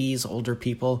themselves, ladies, older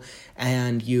people,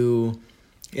 and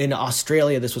in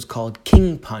Australia, this was called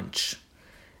King Punch,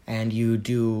 and you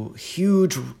do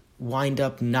huge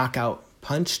wind-up knockout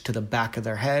punch to the back of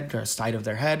their head or side of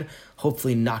their head,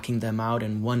 hopefully knocking them out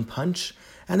in one punch.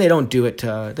 And they don't do it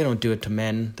to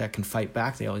men that can fight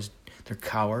back. They're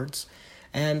cowards.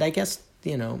 And I guess,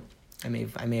 I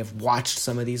may have watched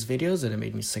some of these videos and it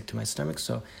made me sick to my stomach,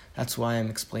 so that's why I'm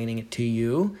explaining it to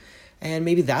you. And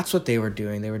maybe that's what they were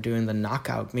doing. They were doing the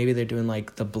knockout. Maybe they're doing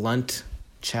like the blunt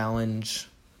challenge,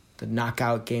 the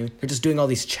knockout game. They're just doing all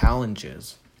these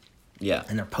challenges. Yeah.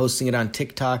 And they're posting it on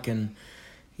TikTok, and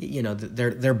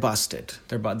they're busted.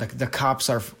 The cops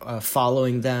are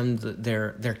following them.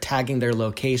 They're tagging their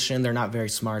location. They're not very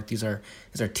smart. These are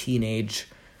teenage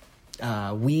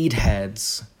weed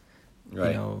heads.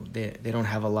 Right. They don't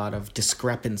have a lot of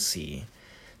discrepancy.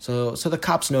 So the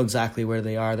cops know exactly where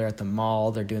they are. They're at the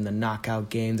mall. They're doing the knockout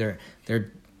game. They're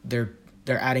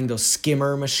adding those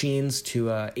skimmer machines to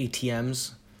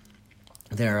ATMs.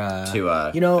 They're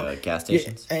to gas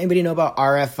stations. Anybody know about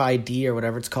RFID or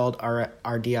whatever it's called?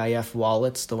 RDIF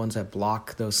wallets, the ones that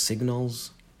block those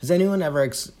signals. Has anyone ever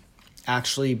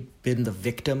actually been the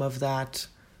victim of that?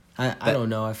 I don't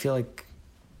know. I feel like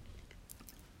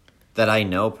that I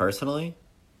know personally.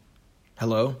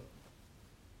 Hello?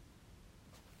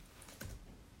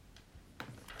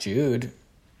 Jude.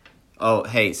 Oh,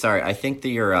 hey, sorry. I think that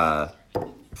your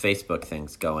Facebook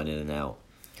thing's going in and out.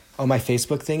 Oh, my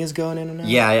Facebook thing is going in and out?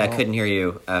 Yeah, I couldn't hear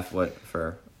you for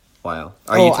a while.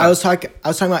 I was talking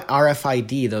about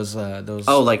RFID, those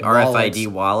Oh, like wallets. RFID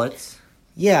wallets?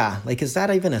 Yeah, like is that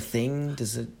even a thing?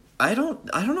 Does it I don't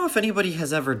know if anybody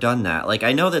has ever done that. Like,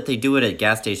 I know that they do it at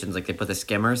gas stations, like they put the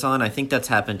skimmers on. I think that's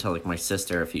happened to like my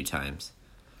sister a few times.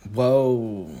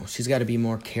 Whoa, she's got to be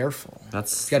more careful.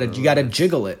 You got to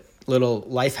jiggle it. Little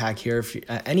life hack here: if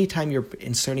anytime you're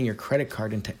inserting your credit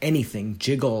card into anything,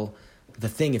 jiggle the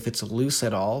thing. If it's loose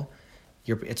at all,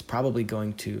 it's probably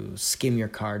going to skim your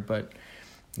card. But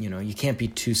you can't be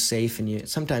too safe, and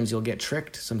sometimes you'll get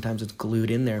tricked. Sometimes it's glued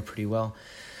in there pretty well.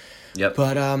 Yep.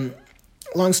 But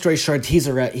long story short, she's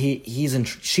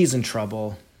in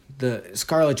trouble. The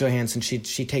Scarlett Johansson, she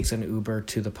takes an Uber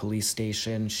to the police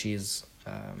station. She's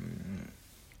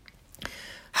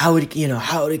how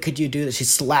could you do this? She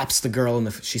slaps the girl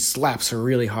she slaps her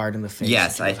really hard in the face.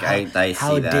 Yes, I see that.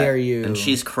 How dare you? And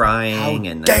she's crying.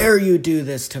 How dare you do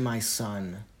this to my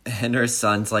son? And her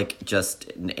son's like just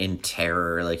in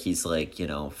terror, like he's like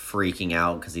freaking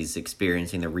out because he's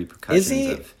experiencing the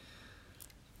repercussions of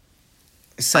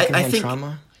secondhand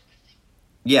trauma.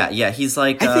 Yeah, he's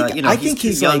like I think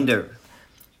he's young to.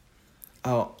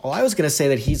 Oh, I was going to say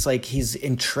that he's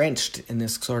entrenched in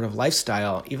this sort of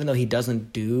lifestyle. Even though he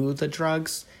doesn't do the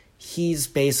drugs, he's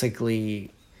basically,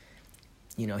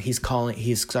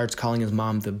 he starts calling his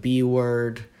mom the B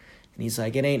word. And he's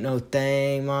like, it ain't no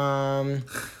thing, Mom.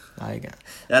 Like,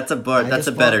 That's a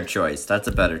better choice. That's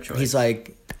a better choice.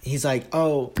 He's like,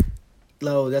 oh,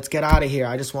 Lo, let's get out of here.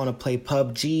 I just want to play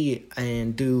PUBG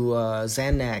and do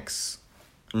Xanax.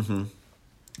 Mm-hmm.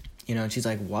 You know, and she's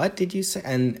like, what did you say?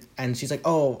 And she's like,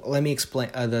 oh, let me explain.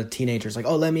 The teenager's like,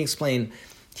 oh, let me explain.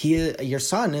 Your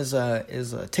son is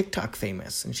a TikTok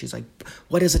famous. And she's like,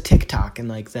 what is a TikTok? And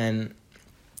like, then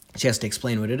she has to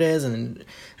explain what it is. And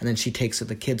then she takes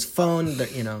the kid's phone,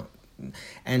 you know,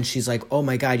 and she's like, oh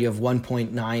my God, you have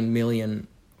 1.9 million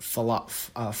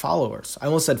followers. I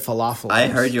almost said falafels. I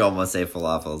heard you almost say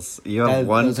falafels. You have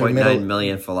 1.9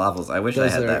 million falafels. I wish I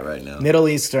had that right now. Middle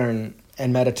Eastern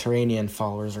and Mediterranean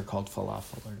followers are called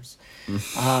falafelers.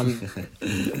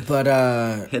 But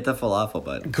hit the falafel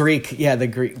button. The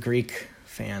Greek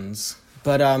fans.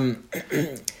 But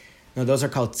no, those are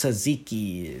called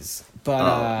tzatziki's.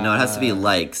 But no, it has to be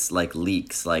likes, like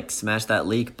leaks. Like smash that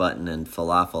leak button and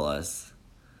falafel us.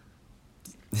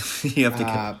 You have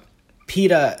to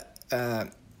pita.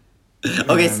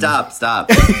 Okay, stop.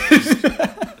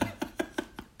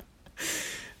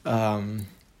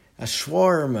 A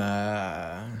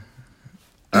shawarma.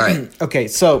 All right. Okay,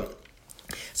 so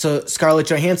Scarlett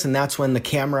Johansson, that's when the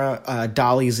camera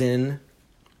dollies in,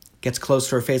 gets close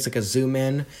to her face, like a zoom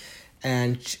in,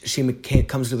 and she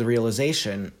comes to the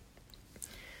realization,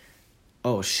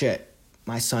 oh shit,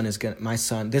 my son,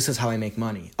 this is how I make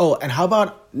money. Oh, and how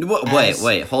about...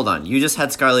 Wait, hold on. You just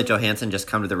had Scarlett Johansson just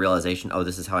come to the realization, oh,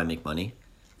 this is how I make money?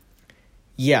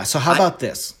 Yeah, so how about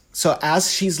this? So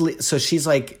she's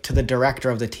like to the director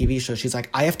of the TV show, she's like,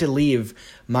 I have to leave.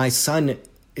 My son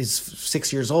is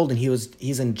 6 years old and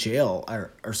he's in jail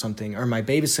or something, or my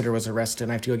babysitter was arrested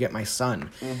and I have to go get my son.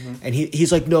 Mm-hmm. And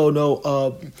he's like,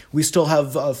 no, we still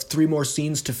have 3 more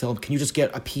scenes to film. Can you just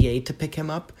get a PA to pick him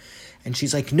up? And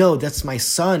she's like, no, that's my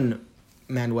son,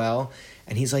 Manuel.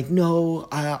 And he's like, no,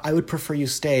 I would prefer you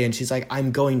stay. And she's like,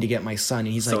 I'm going to get my son.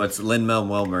 And he's so it's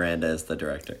Lin-Manuel Miranda as the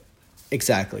director.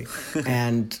 Exactly.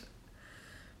 and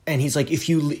he's like, if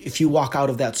you walk out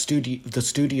of the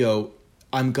studio,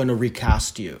 I'm going to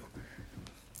recast you.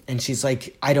 And she's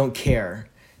like, I don't care.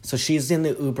 So she's in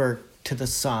the Uber to the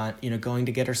son, you know, going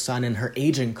to get her son, and her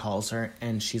agent calls her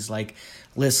and she's like,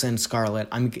 listen, Scarlett,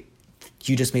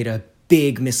 you just made a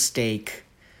big mistake.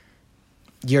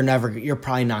 You're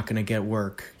probably not going to get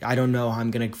work. I don't know how I'm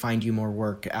going to find you more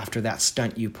work after that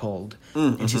stunt you pulled.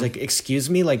 Mm-hmm. And she's like, excuse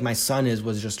me? Like, my son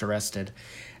was just arrested.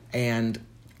 And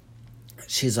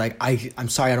she's like, I'm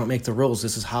sorry, I don't make the rules.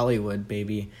 This is Hollywood,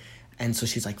 baby. And so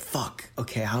she's like, fuck,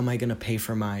 okay, how am I going to pay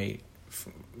for my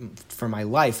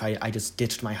life? I just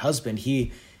ditched my husband.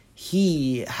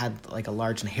 He had like a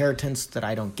large inheritance that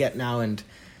I don't get now. And,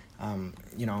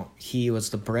 you know, he was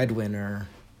the breadwinner.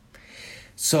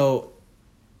 So...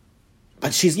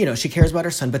 But she's, you know, she cares about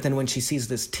her son. But then when she sees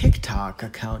this TikTok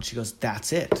account, she goes,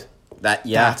 that's it.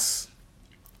 That's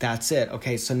it.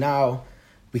 Okay, so now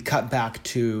we cut back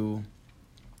to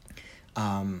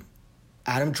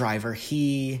Adam Driver.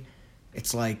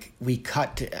 It's like we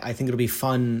cut to, I think it'll be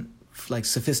fun, like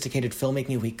sophisticated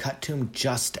filmmaking. We cut to him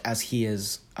just as he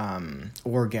is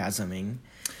orgasming.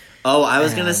 Oh, I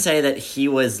was going to say that he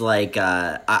was like,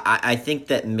 I think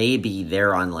that maybe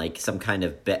they're on like some kind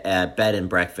of bed and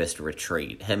breakfast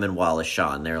retreat. Him and Wallace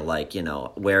Shawn, they're like, you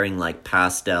know, wearing like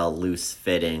pastel, loose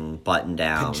fitting button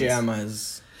downs.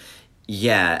 Pajamas.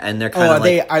 Yeah, and they're kind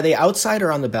of are they outside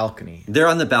or on the balcony? They're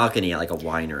on the balcony at like a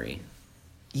winery.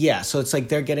 Yeah, so it's like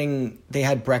they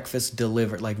had breakfast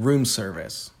delivered, like room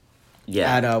service.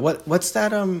 Yeah. At what's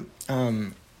that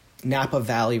Napa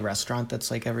Valley restaurant that's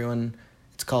like everyone...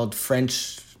 It's called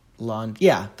French Laundry.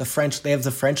 Yeah, they have the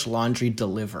French Laundry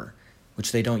deliver,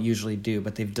 which they don't usually do,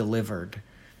 but they've delivered.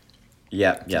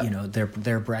 Yeah. You know,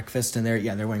 their breakfast, and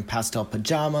they're wearing pastel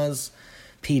pajamas,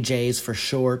 PJs for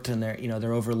short, and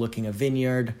they're overlooking a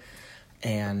vineyard,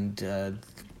 and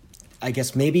I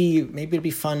guess maybe it'd be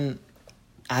fun.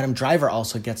 Adam Driver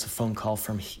also gets a phone call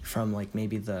from like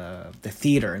maybe the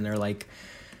theater, and they're like,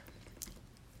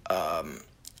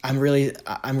 I'm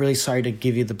really sorry to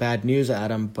give you the bad news,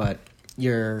 Adam, but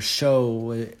your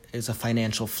show is a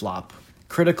financial flop.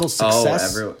 Critical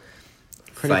success,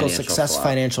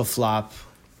 financial flop.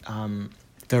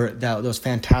 Those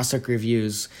fantastic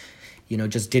reviews, you know,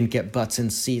 just didn't get butts in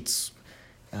seats,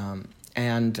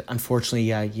 and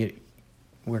unfortunately,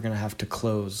 we're gonna have to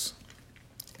close.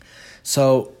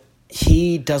 So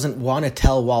he doesn't want to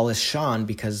tell Wallace Shawn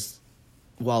because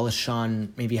Wallace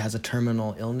Shawn maybe has a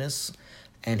terminal illness.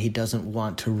 And he doesn't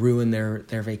want to ruin their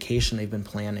vacation they've been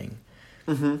planning.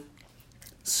 Mm-hmm.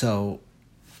 So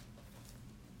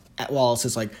Wallace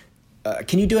is like,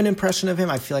 can you do an impression of him?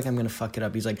 I feel like I'm gonna fuck it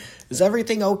up. He's like, "Is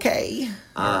everything okay?"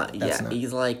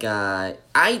 He's like,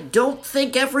 I don't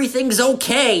think everything's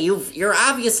okay. You're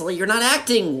not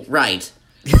acting right.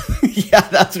 Yeah,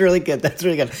 that's really good. That's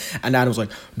really good. And Adam's like,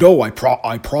 "No, I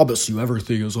promise you,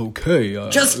 everything is okay.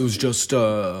 It was just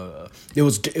it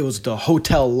was the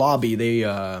hotel lobby. They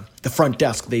the front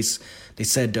desk. They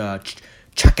said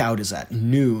checkout is at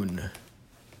noon."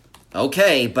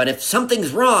 Okay, but if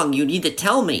something's wrong, you need to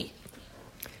tell me.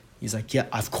 He's like, "Yeah,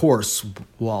 of course,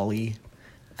 Wally."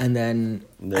 And then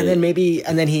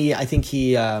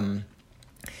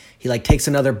he like takes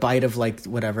another bite of like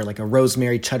whatever, like a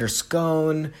rosemary cheddar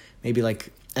scone, maybe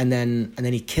like, and then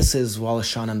he kisses Wallace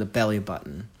Shawn on the belly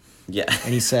button. Yeah.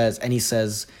 And he says,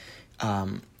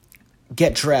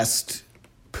 "Get dressed,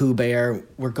 Pooh Bear.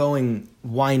 We're going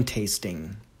wine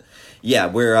tasting." Yeah,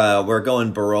 we're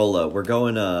going Barolo. We're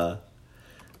going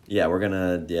we're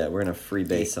gonna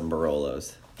freebase some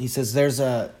Barolos. He says there's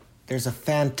a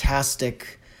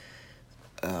fantastic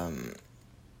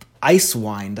ice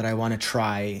wine that I want to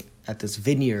try at this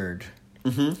vineyard.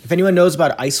 Mm-hmm. If anyone knows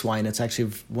about ice wine, it's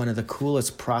actually one of the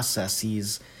coolest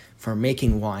processes for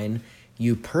making wine.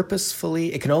 You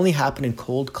purposefully, it can only happen in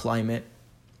cold climate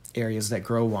areas that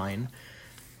grow wine,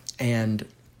 and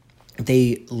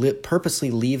they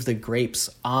purposely leave the grapes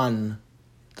on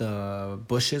the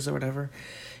bushes or whatever,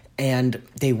 and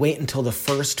they wait until the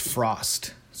first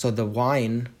frost. So the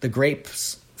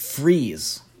grapes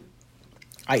freeze.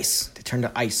 Ice. They turn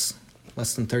to ice,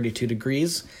 less than 32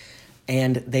 degrees,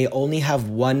 and they only have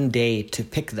 1 day to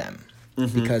pick them,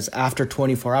 because after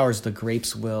 24 hours, the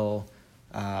grapes will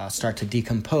start to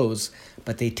decompose,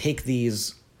 but they take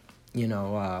these,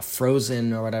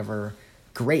 frozen or whatever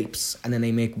grapes, and then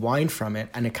they make wine from it,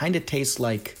 and it kind of tastes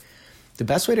like, the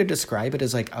best way to describe it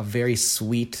is like a very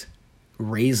sweet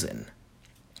raisin.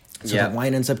 So the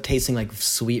wine ends up tasting like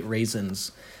sweet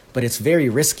raisins, but it's very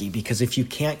risky, because if you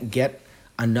can't get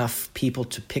enough people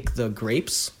to pick the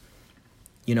grapes,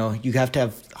 you have to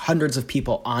have hundreds of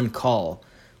people on call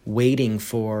waiting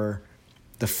for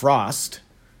the frost,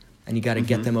 and you got to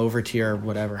get them over to your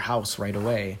whatever house right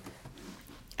away.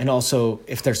 And also,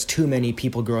 if there's too many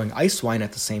people growing ice wine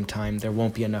at the same time, there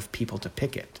won't be enough people to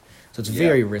pick it. So it's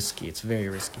very risky. It's very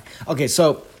risky. Okay,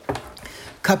 so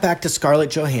cut back to Scarlett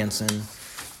Johansson.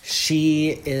 She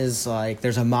is like,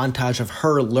 there's a montage of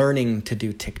her learning to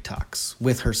do TikToks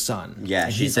with her son. Yeah,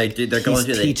 she's like, they're going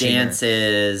through the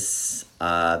dances.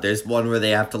 There's one where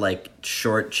they have to like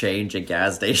shortchange a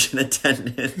gas station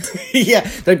attendant. Yeah,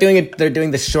 they're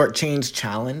doing the short change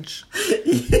challenge.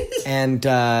 And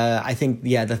I think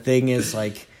the thing is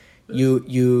like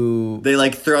they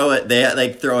like throw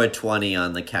a 20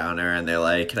 on the counter, and they're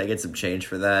like, "Can I get some change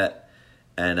for that?"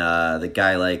 And the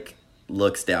guy like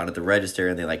looks down at the register,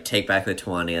 and they like take back the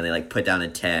 20, and they like put down a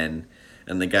 10,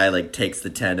 and the guy like takes the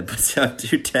 10 and puts down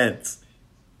 2 10s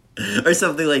or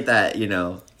something like that,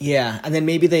 Yeah, and then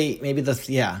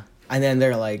and then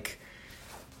they're like,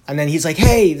 and then he's like,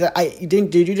 "Hey,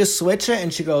 did you just switch it?"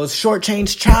 And she goes, "Short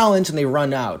change challenge," and they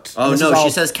run out. Oh no, she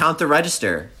says, "Count the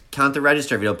register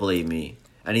if you don't believe me."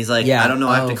 And he's like, "I don't know,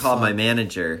 I have to call my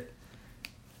manager."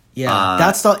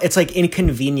 Yeah, it's like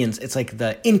inconvenience. It's like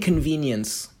the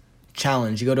inconvenience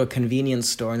challenge. You go to a convenience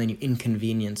store and then you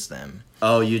inconvenience them.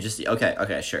 Oh, you just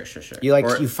okay, sure.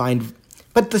 You find,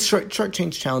 but the short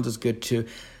change challenge is good too.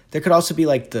 There could also be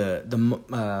like the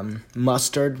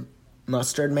mustard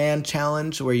man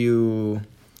challenge, where you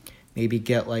maybe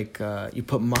get like you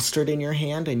put mustard in your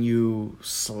hand and you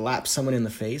slap someone in the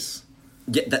face.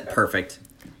 Yeah, that perfect.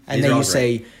 And then you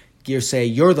say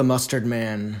you're the mustard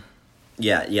man.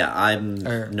 Yeah, I'm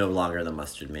no longer the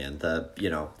mustard man.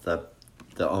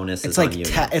 The onus is on you.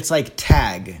 It's like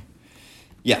tag.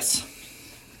 Yes.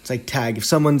 It's like tag. If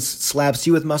someone slaps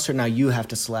you with mustard, now you have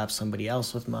to slap somebody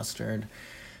else with mustard.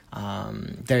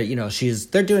 They're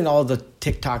doing all the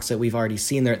TikToks that we've already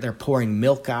seen. They're pouring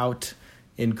milk out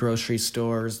in grocery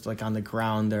stores, like on the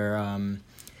ground. They're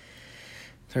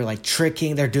like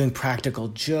tricking. They're doing practical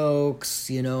jokes,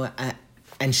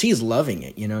 and she's loving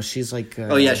it. She's like,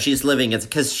 oh yeah, she's living it,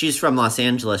 because she's from Los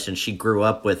Angeles and she grew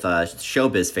up with a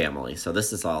showbiz family. So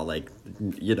this is all like,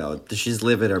 she's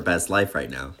living her best life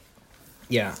right now.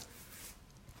 Yeah.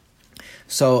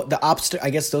 So I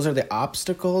guess those are the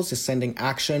obstacles, ascending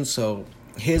action. So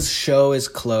his show is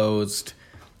closed.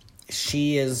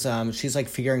 She is, she's like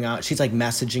figuring out, she's like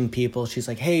messaging people. She's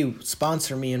like, "Hey,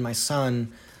 sponsor me and my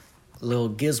son,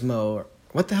 Lil Gizmo."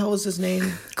 What the hell was his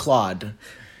name? Claude.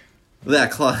 Yeah,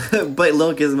 Claude. But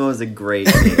Lil Gizmo is a great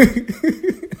name.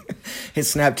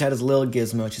 His Snapchat is Lil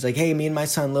Gizmo. She's like, "Hey, me and my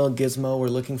son, Lil Gizmo, we're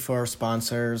looking for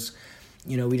sponsors.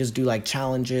 we just do like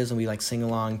challenges and we like sing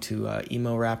along to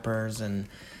emo rappers and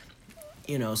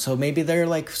so maybe they're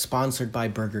like sponsored by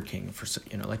Burger King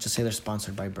let's just say they're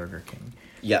sponsored by Burger King.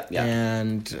 Yeah.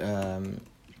 And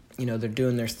they're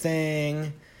doing their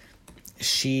thing.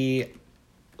 She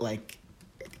like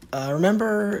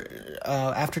remember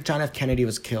after John F. Kennedy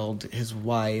was killed, his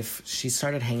wife, she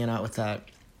started hanging out with that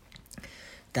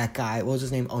guy. What was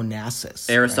his name? Onassis.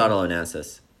 Aristotle,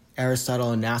 right?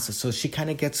 Aristotle Onassis. So she kind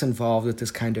of gets involved with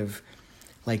this kind of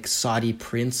like Saudi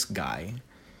prince guy.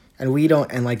 And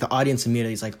like the audience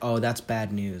immediately is like, oh, that's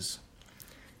bad news.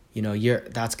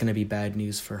 That's going to be bad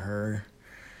news for her.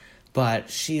 But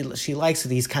she likes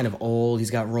it. He's kind of old.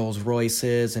 He's got Rolls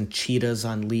Royces and cheetahs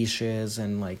on leashes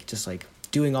and like just like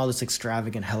doing all this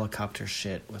extravagant helicopter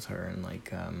shit with her. And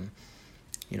like,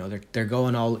 they're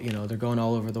going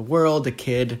all over the world. The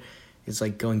kid is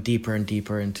like going deeper and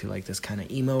deeper into like this kind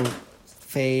of emo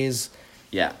phase.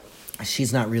 Yeah.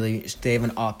 She's not really, they have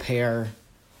an au pair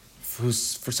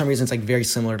who's for some reason it's like very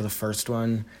similar to the first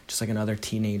one, just like another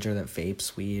teenager that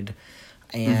vapes weed.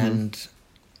 And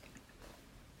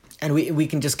and we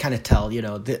can just kind of tell,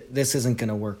 this isn't going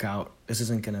to work out. This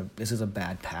is a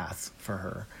bad path for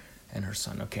her and her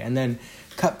son. Okay. And then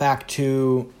cut back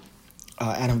to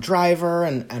Adam Driver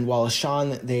and Wallace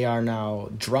Shawn. They are now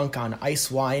drunk on ice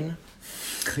wine.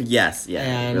 Yes, yeah.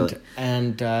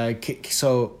 And really.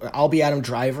 So I'll be Adam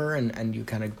Driver and you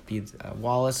kind of be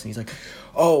Wallace. And he's like,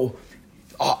 oh,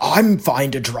 I'm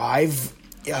fine to drive.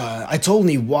 It's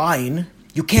only wine.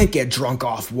 You can't get drunk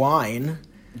off wine.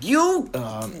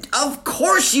 Of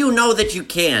course you know that you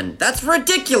can. That's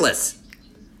ridiculous.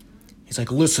 He's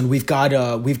like, listen, we've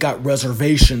got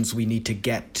reservations we need to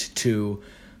get to.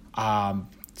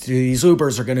 These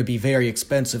Ubers are going to be very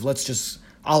expensive.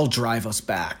 I'll drive us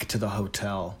back to the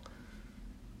hotel.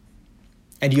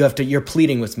 And you're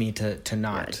pleading with me to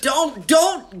not. Don't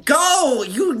go.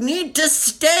 You need to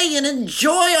stay and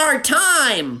enjoy our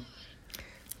time.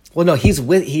 Well, no,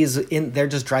 they're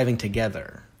just driving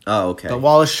together. Oh, okay. But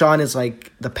Wallace Shawn is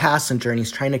like the passenger, and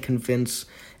he's trying to convince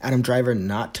Adam Driver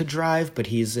not to drive, but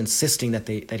he's insisting that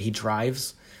he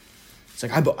drives. It's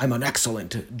like, I'm an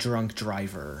excellent drunk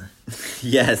driver.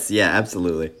 Yes, yeah,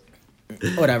 absolutely.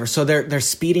 Whatever. So they're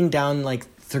speeding down like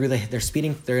they're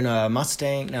in a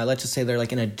Mustang. No, let's just say they're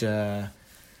like in a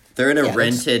they're in a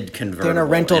rented convertible. They're in a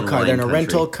rental car. They're in a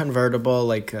rental convertible,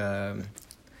 like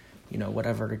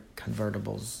whatever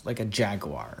convertibles, like a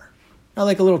Jaguar. No,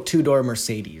 like a little 2-door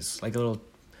Mercedes, like a little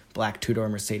black 2-door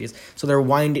Mercedes. So they're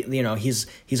winding,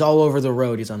 he's all over the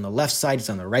road. He's on the left side, he's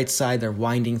on the right side. They're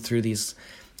winding through these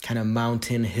kind of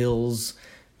mountain hills,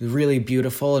 really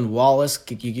beautiful. And Wallace,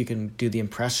 you can do the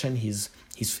impression. He's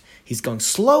going,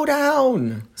 slow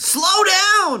down.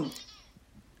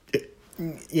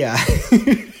 Yeah.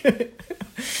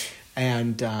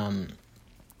 And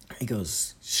he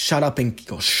goes, shut up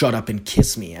and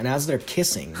kiss me. And as they're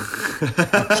kissing,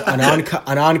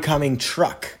 an oncoming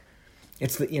truck.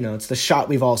 It's the shot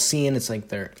we've all seen. It's like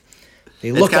they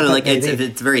look. It's kind of like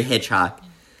it's very Hitchcock.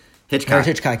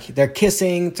 They're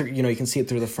kissing. You can see it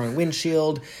through the front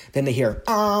windshield. Then they hear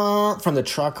from the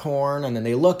truck horn, and then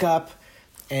they look up,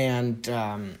 and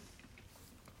the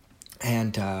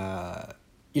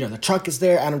truck is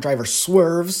there. Adam Driver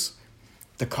swerves.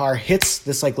 The car hits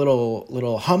this like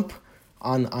little hump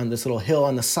on this little hill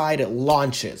on the side. It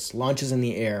launches in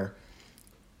the air.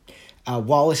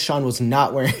 Wallace Shawn was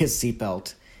not wearing his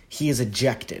seatbelt. He is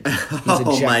ejected.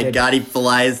 Oh my God! He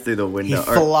flies through the window.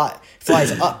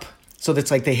 Flies up. So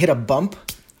that's like they hit a bump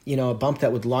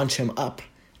that would launch him up.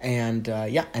 And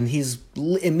and he's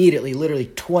immediately, literally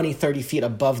 20, 30 feet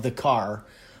above the car,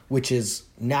 which is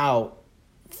now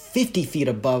 50 feet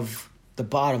above the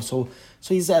bottom. So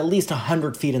he's at least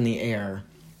 100 feet in the air.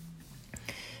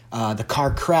 The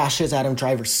car crashes. Adam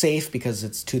Driver's safe because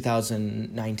it's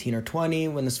 2019 or 20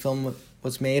 when this film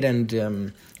was made,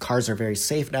 and cars are very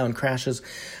safe now in crashes.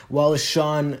 Wallace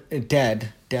Shawn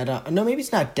dead. No, maybe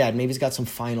he's not dead. Maybe he's got some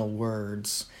final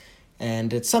words.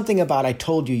 And it's something about, I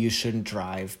told you shouldn't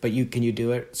drive, but can you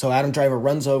do it? So Adam Driver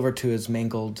runs over to his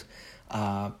mangled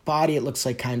body. It looks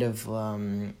like kind of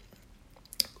when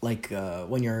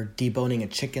you're deboning a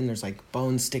chicken, there's like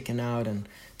bones sticking out, and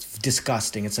it's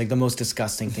disgusting. It's like the most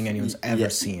disgusting thing anyone's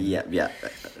ever seen. Yeah.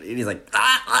 And he's like,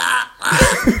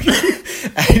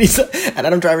 and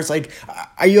Adam Driver's like,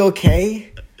 are you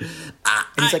okay? And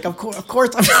he's like, of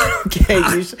course I'm not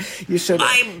okay. You should.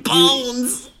 My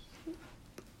bones.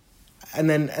 And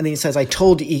then he says, I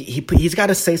told you. He's got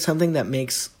to say something that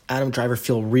makes Adam Driver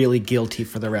feel really guilty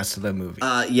for the rest of the movie.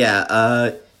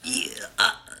 I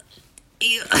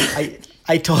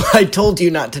told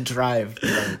you not to drive.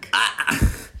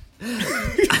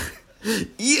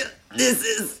 This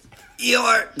is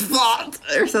your fault,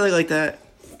 or something like that.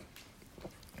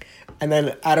 And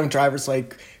then Adam Driver's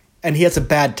like, and he has a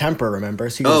bad temper, remember?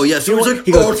 So he goes,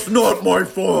 it's not my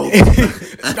fault.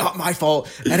 It's not my fault.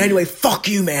 And anyway, fuck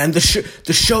you, man. The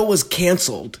show was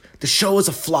canceled. The show was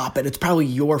a flop, and it's probably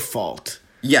your fault.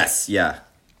 Yes, yeah.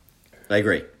 I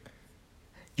agree.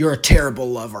 You're a terrible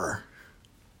lover.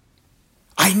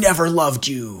 I never loved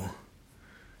you.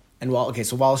 And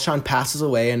so Wallace Shawn passes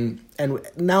away, and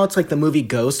now it's like the movie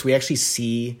Ghost. We actually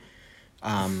see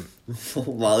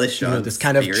Wallace Shawn, this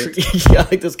kind spirit?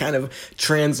 like this kind of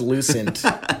translucent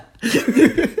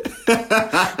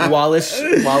Wallace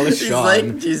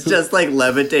Shawn. He's just like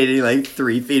levitating like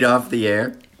 3 feet off the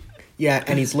air. Yeah,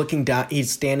 and he's looking down.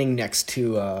 He's standing next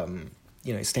to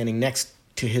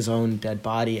his own dead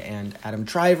body, and Adam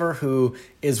Driver, who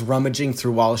is rummaging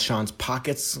through Wallace Shawn's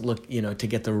pockets, to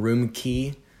get the room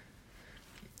key.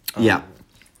 Yeah.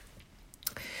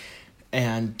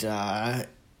 And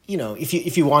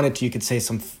if you wanted to, you could say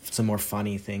some more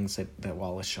funny things that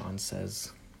Wallace Shawn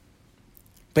says.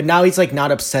 But now he's like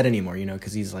not upset anymore,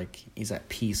 because he's at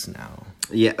peace now.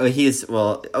 Yeah, I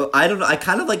don't know. I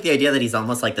kind of like the idea that he's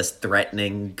almost like this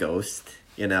threatening ghost,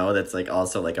 that's like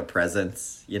also like a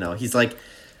presence. He's like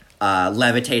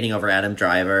levitating over Adam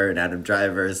Driver, and Adam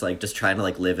Driver is like just trying to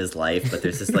like live his life, but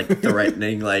there's this like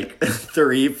threatening like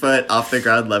 3 foot off the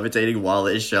ground levitating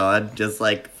Wallace Shawn just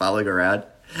like following around.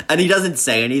 And he doesn't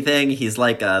say anything. He's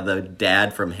like the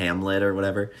dad from Hamlet or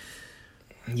whatever.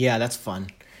 Yeah, that's fun.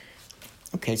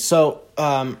 Okay, so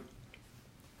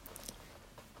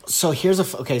so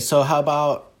how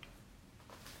about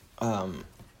so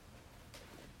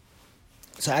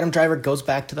Adam Driver goes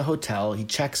back to the hotel. He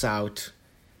checks out.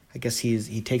 I guess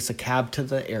he takes a cab to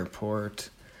the airport.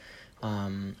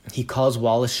 He calls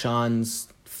Wallace Shawn's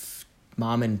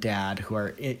mom and dad, who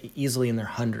are easily in their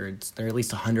hundreds. They're at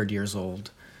least 100 years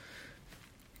old.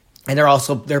 And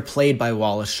they're played by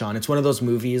Wallace Shawn. It's one of those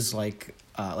movies like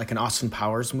an Austin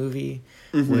Powers movie,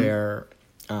 where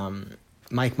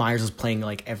Mike Myers is playing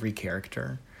like every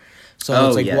character. So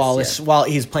it's like Wallace Shawn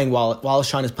is playing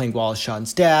Wallace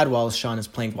Shawn's dad. Wallace Shawn is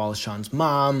playing Wallace Shawn's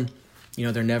mom.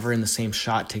 They're never in the same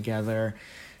shot together,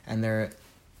 and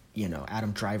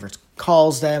Adam Driver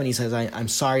calls them and he says, I'm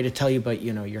sorry to tell you, but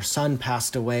your son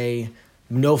passed away,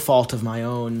 no fault of my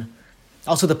own.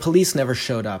 Also, the police never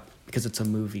showed up because it's a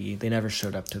movie. They never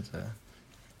showed up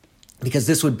because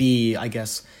this would be, I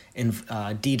guess, in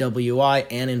DWI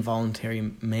and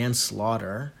involuntary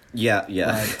manslaughter. Yeah.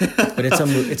 But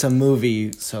it's a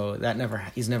movie, so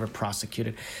he's never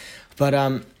prosecuted.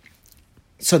 But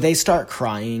so they start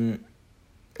crying.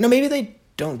 No, maybe they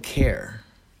don't care.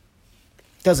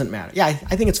 Doesn't matter. Yeah, I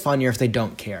think it's funnier if they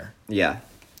don't care. Yeah.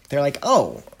 They're like,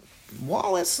 oh,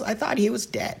 Wallace, I thought he was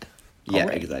dead. Yeah,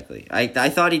 already. Exactly. I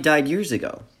thought he died years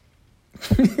ago.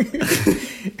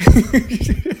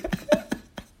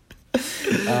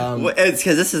 It's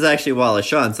because this is actually Wallace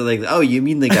Shawn. So like, oh, you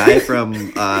mean the guy from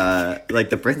like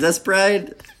The Princess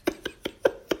Bride?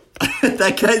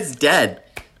 That guy's dead.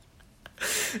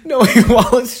 No,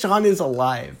 Wallace Shawn is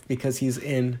alive because he's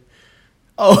in.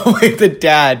 Oh wait, the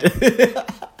dad.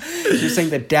 You're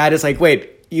saying the dad is like, wait,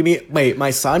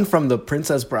 my son from The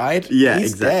Princess Bride? Yeah,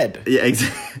 he's dead. Yeah,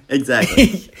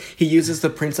 exactly. He uses The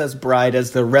Princess Bride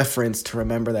as the reference to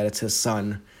remember that it's his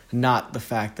son, not the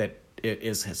fact that it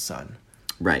is his son.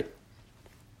 Right.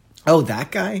 Oh, that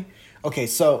guy? Okay,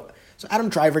 so Adam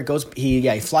Driver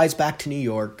he flies back to New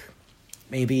York.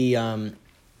 Maybe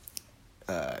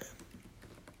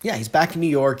he's back in New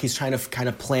York. He's trying to kind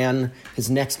of plan his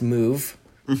next move.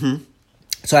 Mm-hmm.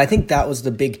 So I think that was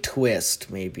the big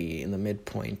twist, maybe, in the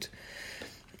midpoint,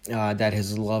 that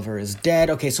his lover is dead.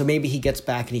 Okay, so maybe he gets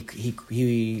back and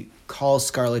he calls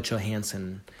Scarlett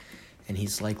Johansson, and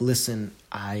he's like, listen,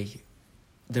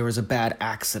 there was a bad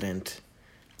accident,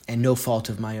 and no fault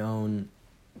of my own,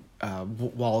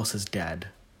 Wallace is dead.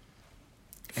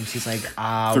 And she's like,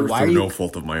 why are you... no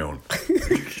fault of my own.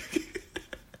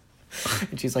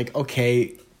 And she's like,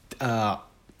 okay, I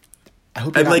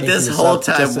hope you're and not like making this whole up,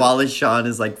 time, Wallace Shawn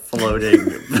is like floating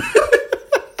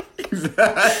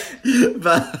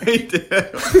behind him.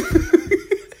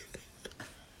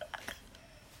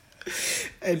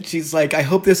 And she's like, I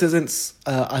hope this isn't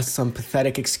some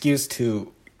pathetic excuse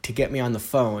to get me on the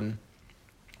phone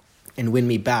and win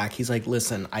me back. He's like,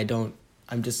 listen, he's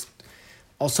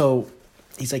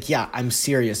like, yeah, I'm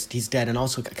serious. He's dead. And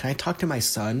also, can I talk to my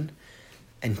son?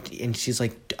 And she's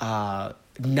like,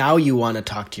 now you want to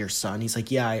talk to your son? He's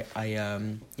like, yeah,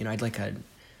 I'd like a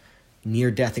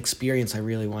near-death experience. I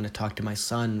really want to talk to my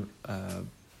son,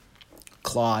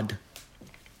 Claude.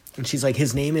 And she's like,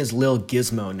 his name is Lil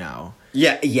Gizmo now.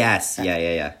 Yeah. Yes.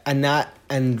 Yeah.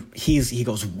 And he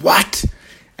goes, "What?"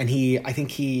 And I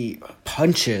think he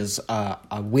punches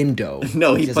a window.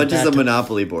 No, he punches a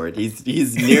Monopoly board.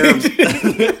 He's near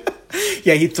him.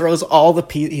 Yeah, he throws all the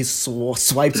he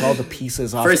swipes all the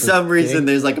pieces off. For some reason,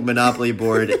 there's like a Monopoly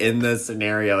board in the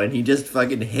scenario, and he just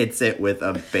fucking hits it with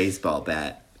a baseball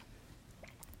bat.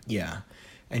 Yeah,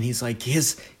 and he's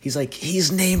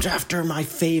named after my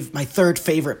third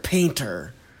favorite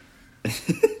painter.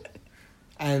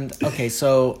 And okay,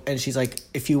 and she's like,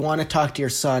 if you want to talk to your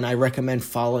son, I recommend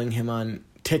following him on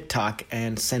TikTok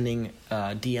and sending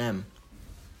a DM.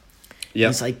 Yeah,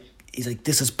 he's like,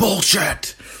 this is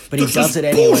bullshit, but he does it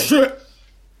anyway. Bullshit.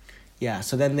 Yeah,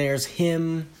 so then there's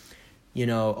him,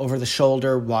 over the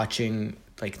shoulder watching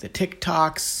like the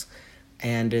TikToks,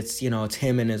 and it's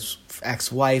him and his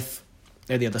ex-wife.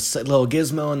 They're the little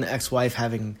Gizmo and the ex-wife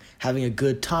having a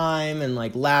good time and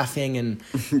like laughing and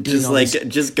just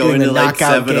going to like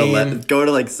 7-Eleven, going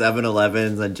to like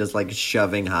 7-Elevens and just like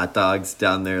shoving hot dogs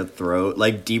down their throat,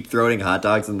 like deep throating hot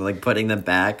dogs and like putting them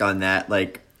back on that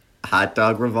like hot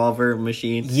dog revolver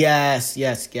machine. Yes.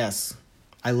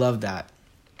 I love that.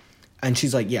 And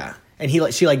she's like, yeah, and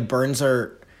she like burns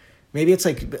her. Maybe it's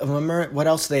like, remember what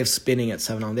else do they have spinning at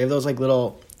 7-Eleven? They have those like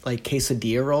little like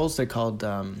quesadilla rolls. They're called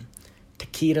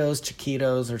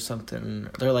Chiquitos or something.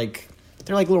 They're like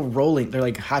little rolling. They're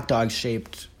like hot dog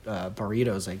shaped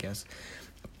burritos, I guess.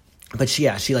 But she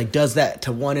like does that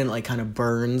to one and like kind of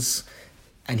burns,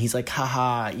 and he's like,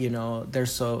 haha, they're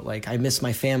so like, I miss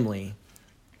my family.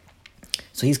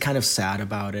 So he's kind of sad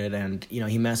about it, and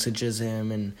he messages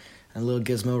him, and little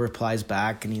Gizmo replies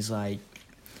back, and he's like,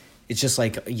 it's just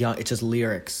like it's just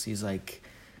lyrics. He's like,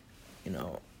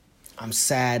 I'm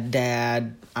sad,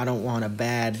 Dad. I don't want a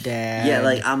bad dad. Yeah,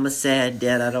 like, I'm a sad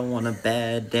dad. I don't want a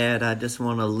bad dad. I just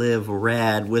want to live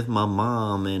rad with my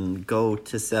mom and go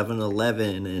to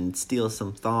 7-Eleven and steal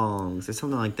some thongs or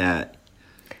something like that.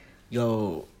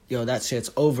 Yo, that shit's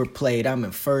overplayed. I'm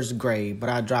in first grade, but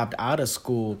I dropped out of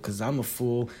school because I'm a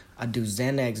fool. I do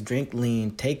Xanax, drink lean,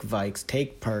 take Vikes,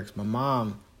 take perks. My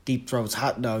mom deep throats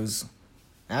hot dogs.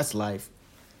 That's life.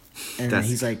 And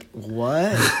he's like,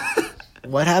 what?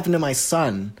 What happened to my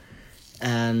son?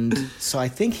 And so I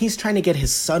think he's trying to get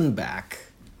his son back.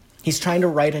 He's trying to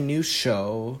write a new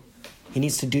show. He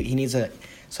needs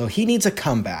a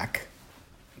comeback.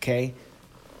 Okay?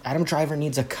 Adam Driver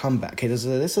needs a comeback. Okay, this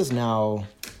is now,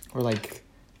 we're like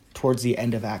towards the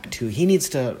end of Act 2. He needs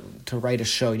to write a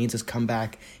show. He needs his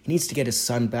comeback. He needs to get his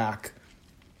son back.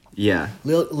 Yeah.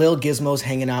 Lil Gizmo's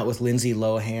hanging out with Lindsay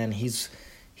Lohan.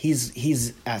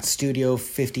 He's at Studio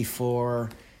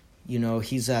 54.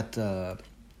 He's at the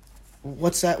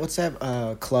what's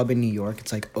that club in New York?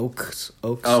 It's like Oaks.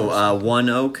 Oh, One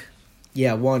Oak.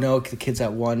 Yeah, One Oak. The kid's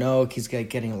at One Oak. He's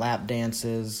getting lap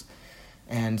dances,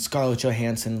 and Scarlett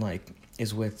Johansson like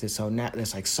is with this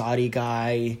like Saudi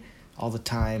guy all the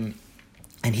time,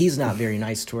 and he's not very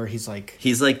nice to her. He's like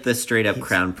the straight up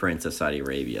crown prince of Saudi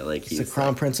Arabia. Like he's the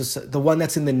crown prince of the one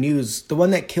that's in the news, the one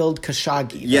that killed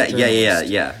Khashoggi.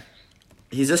 Yeah.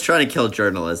 He's just trying to kill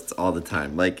journalists all the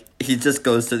time. Like, he just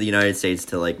goes to the United States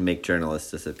to, like, make journalists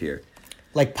disappear.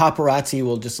 Like, paparazzi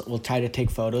will try to take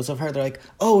photos of her. They're like,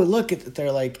 oh, look,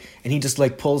 they're like, and he just,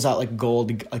 like, pulls out, like,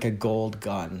 a gold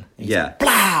gun. Yeah. Like,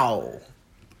 blow!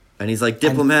 And he's like,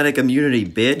 diplomatic immunity,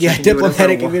 bitch. Yeah,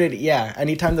 diplomatic immunity, yeah.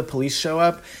 Anytime the police show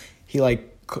up, he,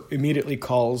 like, immediately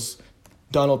calls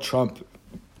Donald Trump,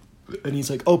 and he's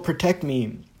like, oh, protect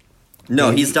me.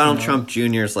 No, he's Donald Trump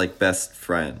Jr.'s, like, best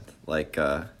friend. Like,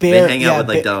 they hang out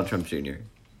with, like, Donald Trump Jr.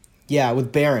 Yeah,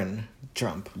 with Barron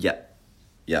Trump. Yeah.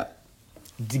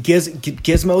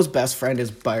 Gizmo's best friend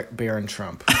is Barron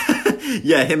Trump.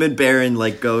 Yeah, him and Barron,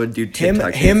 like, go and do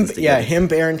TikTok dances together. Him,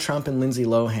 Barron Trump, and Lindsay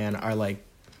Lohan are, like,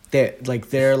 they're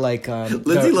like Lindsay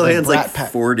Lohan's, like,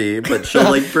 40, but she'll,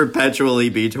 like, perpetually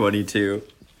be 22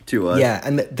 to us. Yeah,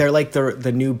 and they're, like,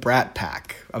 the new Brat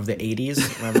Pack of the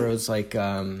 80s. Remember, it was, like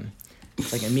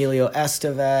Emilio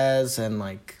Estevez and,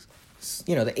 like,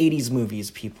 the 80s movies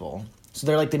people. So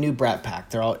they're like the new Brat Pack.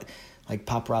 They're all like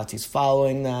paparazzi's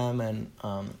following them, and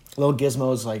Lil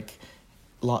Gizmo's like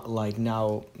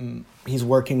now he's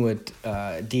working with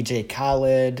DJ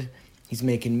Khaled. He's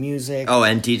making music. Oh,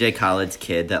 and DJ Khaled's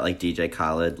kid that like DJ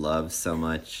Khaled loves so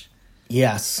much.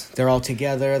 Yes, they're all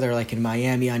together. They're like in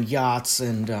Miami on yachts,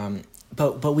 and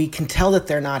but we can tell that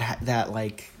they're not that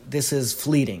like this is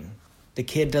fleeting. The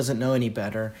kid doesn't know any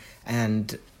better,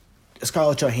 and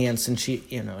Scarlett Johansson,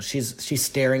 she's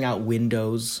staring out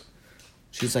windows.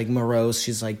 She's like morose.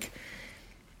 She's like,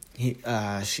 she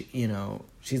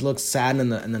looks sad,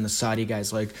 and then the Saudi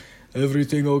guy's like,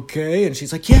 everything okay? And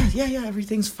she's like, yeah,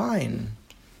 everything's fine.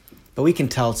 but we can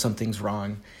tell something's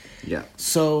wrong. Yeah.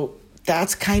 So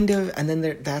that's kind of, and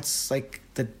then that's like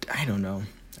I don't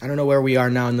know where we are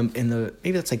now in the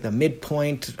maybe that's like the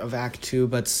midpoint of Act 2,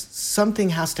 but something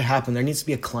has to happen. There needs to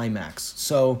be a climax.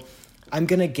 So I'm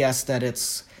gonna guess that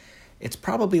it's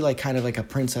probably like kind of like a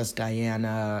Princess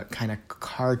Diana kind of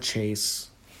car chase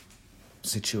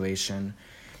situation.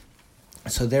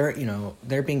 So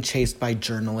they're being chased by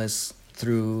journalists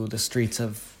through the streets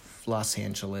of Los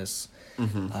Angeles.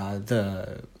 Mm-hmm.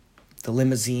 The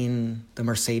limousine, the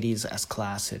Mercedes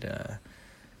S-Class,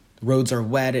 roads are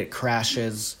wet, it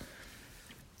crashes.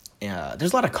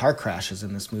 There's a lot of car crashes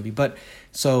in this movie, but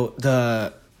so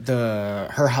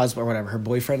her husband or whatever, her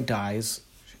boyfriend dies.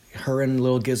 Her and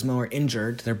little Gizmo are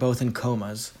injured. They're both in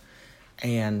comas,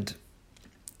 and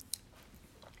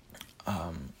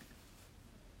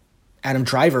Adam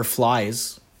Driver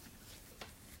flies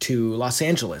to Los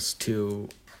Angeles to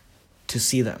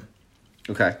see them.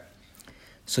 Okay.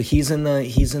 So he's in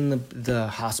the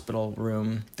hospital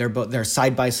room. They're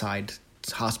side by side,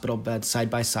 hospital bed side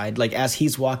by side. Like as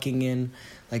he's walking in,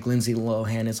 like Lindsay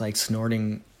Lohan is like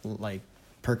snorting like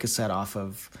Percocet off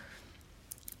of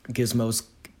Gizmo's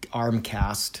arm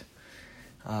cast,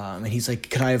 and he's like,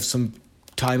 "Can I have some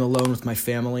time alone with my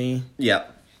family?" Yeah.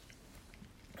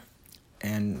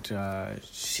 And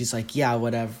she's like, "Yeah,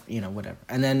 whatever, whatever."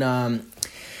 And then,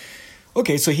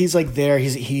 okay, so he's like there.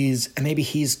 He's and maybe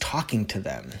he's talking to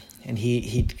them, and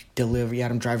he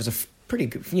Adam Driver's a pretty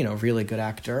good, really good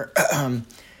actor.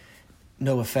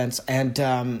 No offense, and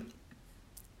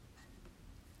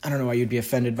I don't know why you'd be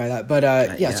offended by that, but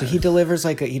yeah. So he delivers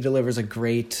a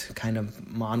great kind of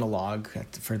monologue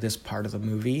for this part of the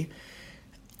movie,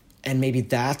 and maybe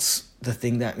that's the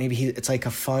thing that maybe it's like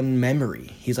a fun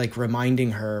memory. He's like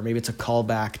reminding her. Maybe it's a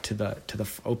callback to the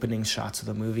opening shots of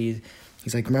the movie.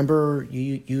 He's like, remember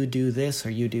you do this or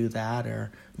you do that,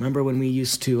 or remember when we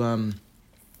used to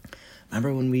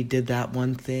remember when we did that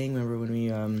one thing. Remember when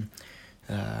we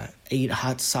ate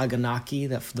hot saganaki,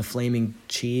 the flaming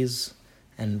cheese.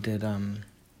 And did that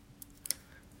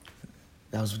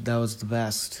was the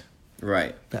best,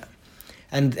 right?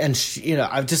 And she,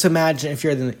 I just imagine if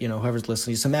you're whoever's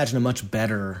listening, just imagine a much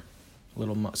better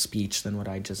little speech than what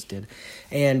I just did,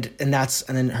 and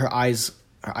then her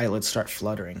eyelids start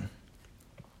fluttering.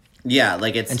 Yeah,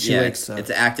 like it's and she wakes up. It's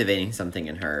activating something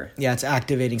in her. Yeah, it's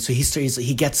activating. So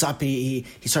he gets up. He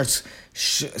starts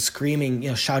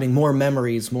screaming, shouting more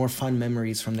memories, more fun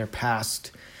memories from their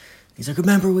past. He's like,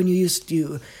 remember when you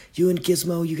and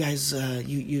Gizmo, you guys,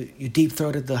 you deep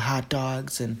throated the hot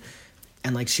dogs, and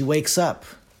like she wakes up,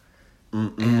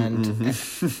 and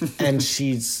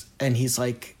he's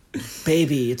like,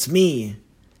 baby, it's me,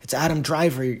 it's Adam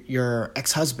Driver, your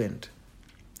ex-husband.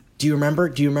 Do you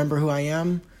remember who I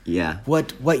am? Yeah.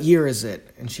 What year is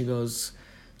it? And she goes,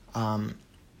 I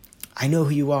know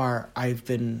who you are. I've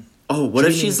been. Oh, what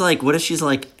if she's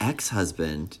like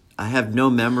ex-husband? I have no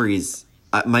memories.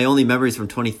 My only memories from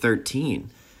 2013,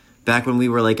 back when we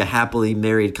were like a happily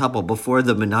married couple before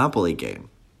the Monopoly game.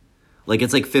 Like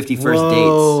it's like 51st dates.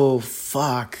 Oh,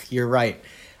 fuck. You're right.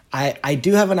 I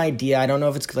do have an idea. I don't know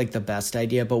if it's like the best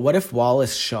idea, but what if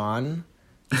Wallace Shawn...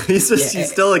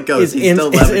 he's still a ghost. He's still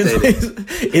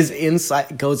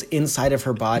levitating. Goes inside of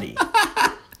her body.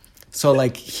 So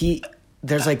like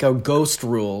there's like a ghost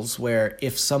rules where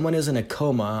if someone is in a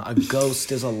coma, a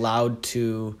ghost is allowed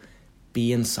to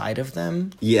be inside of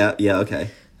them. Yeah,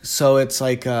 okay. So it's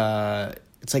like the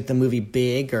movie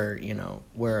Big, or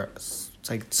where it's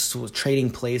like Trading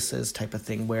Places type of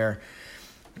thing where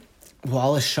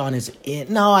Wallace Shawn is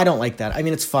in. No, I don't like that. I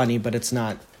mean, it's funny, but it's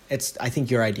not. I think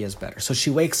your idea is better. So she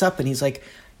wakes up and she's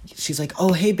like,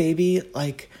 oh hey baby,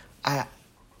 like I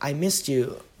missed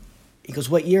you. He goes,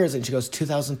 what year is it? And she goes,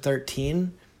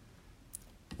 2013.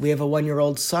 We have a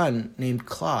 1-year-old son named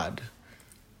Claude.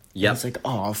 Yeah. He's like,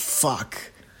 oh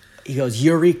fuck. He goes,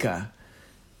 Eureka.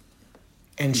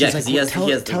 And she's like,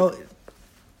 tell.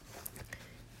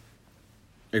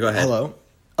 Go ahead. Hello.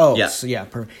 Oh, yeah. So yeah,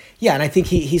 yeah. And I think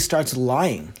he starts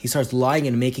lying. He starts lying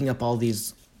and making up all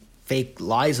these fake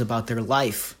lies about their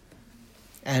life,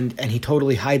 and he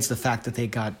totally hides the fact that they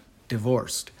got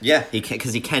divorced. Yeah,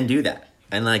 because he can do that,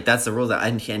 and like that's the rule that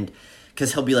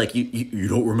because he'll be like, you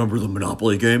don't remember the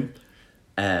Monopoly game.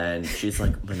 And she's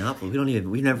like, Monopoly?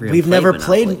 We've never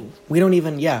played. We don't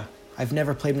even. Yeah, I've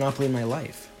never played Monopoly in my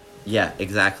life. Yeah,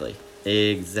 exactly.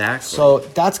 So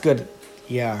that's good.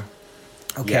 Yeah.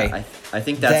 Okay. Yeah, I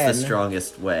think that's the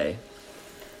strongest way.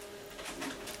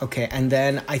 Okay, and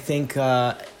then I think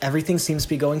everything seems to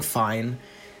be going fine.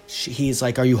 He's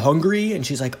like, "Are you hungry?" And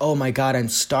she's like, "Oh my God, I'm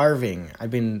starving. I've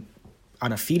been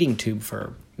on a feeding tube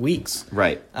for weeks."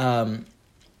 Right.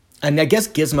 And I guess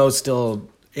Gizmo's still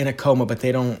in a coma, but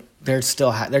they don't. They're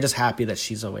still. They're just happy that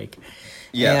she's awake.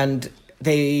 Yeah. And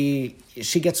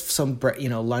she gets some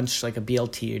lunch, like a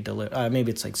BLT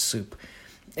maybe it's like soup,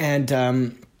 and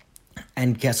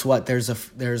guess what? There's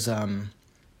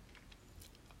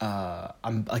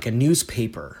like a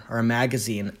newspaper or a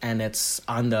magazine, and it's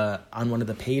on one of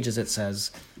the pages. It says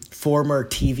former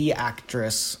TV actor,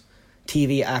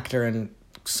 and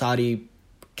Saudi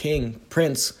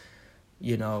prince,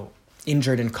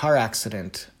 injured in car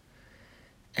accident,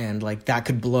 and like that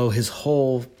could blow his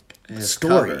whole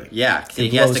story. Cover. Yeah, he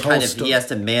has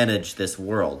to manage this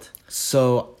world.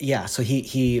 So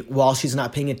he while she's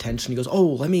not paying attention, he goes, "Oh,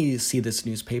 let me see this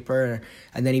newspaper,"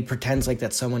 and then he pretends like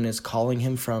that someone is calling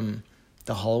him from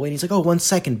the hallway. And he's like, "Oh, 1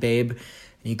 second, babe," and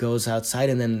he goes outside,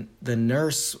 and then the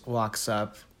nurse walks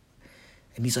up,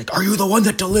 and he's like, "Are you the one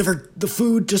that delivered the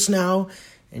food just now?"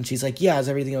 And she's like, "Yeah, is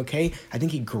everything okay?" I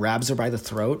think he grabs her by the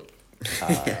throat,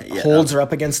 holds her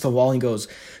up against the wall, and goes,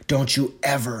 "Don't you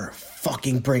ever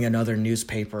fucking bring another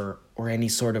newspaper or any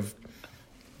sort of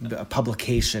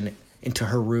publication into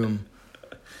her room."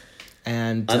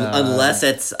 And unless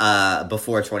it's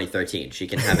before 2013, she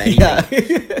can have anything.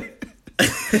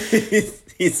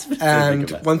 And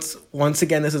once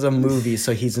again, this is a movie,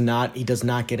 so he does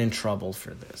not get in trouble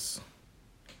for this.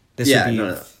 This would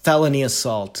be felony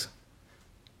assault.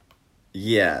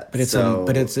 Yeah, but it's no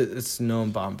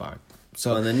Baumbach.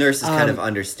 So and the nurse is kind of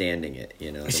understanding it,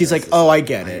 She's like, "Oh, I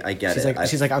get it. I get it."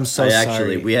 She's like, "I'm so sorry."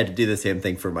 Actually, we had to do the same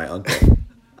thing for my uncle.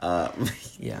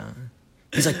 Yeah.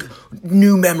 He's like,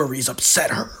 new memories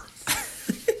upset her.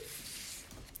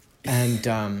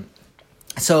 And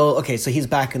so he's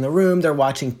back in the room. They're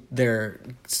watching their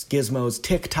Gizmo's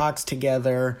TikToks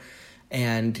together,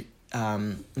 and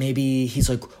maybe he's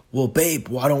like, "Well, babe,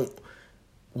 why don't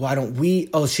we?"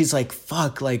 Oh, she's like,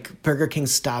 "Fuck!" Like Burger King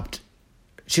stopped.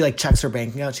 She like checks her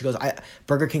bank account. She goes,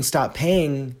 "Burger King stopped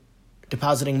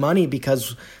depositing money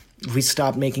because we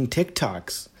stopped making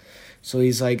TikToks." So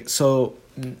he's like, so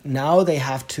now they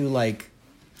have to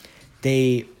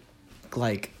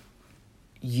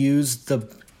use the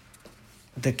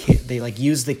kid. They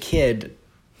use the kid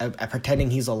pretending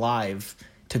he's alive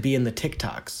to be in the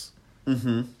TikToks.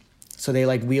 Mm-hmm. So they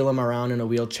wheel him around in a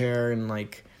wheelchair and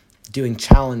doing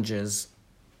challenges,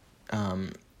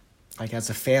 as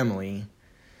a family,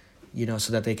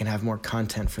 so that they can have more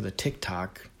content for the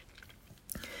TikTok.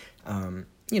 And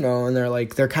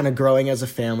they're kind of growing as a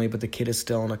family, but the kid is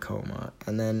still in a coma.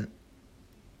 And then,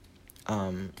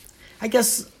 I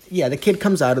guess, the kid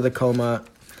comes out of the coma,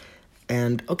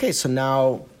 and okay, so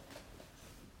now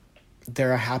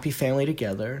they're a happy family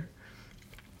together,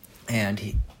 and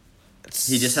he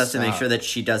just has to make sure that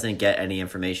she doesn't get any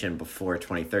information before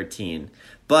 2013.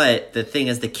 But the thing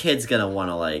is, the kid's gonna want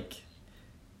to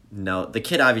know. The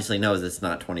kid obviously knows it's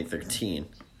not 2013.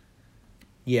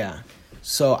 Yeah.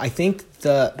 So I think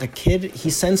the kid, he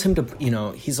sends him to,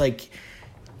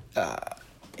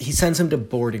 he sends him to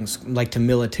boarding school, to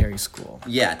military school.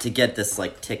 Yeah, to get this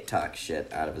TikTok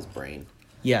shit out of his brain.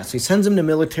 Yeah, so he sends him to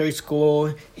military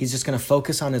school. He's just going to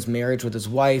focus on his marriage with his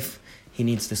wife. He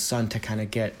needs the son to kind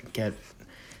of get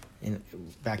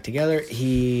back together.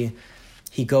 They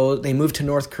move to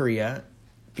North Korea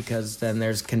because then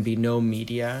can be no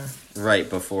media. Right,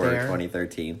 before there.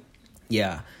 2013.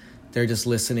 Yeah. They're just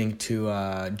listening to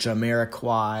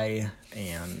Jamiroquai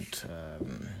and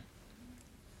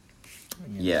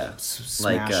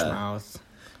Smash Mouth.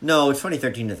 No,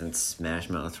 2013 isn't Smash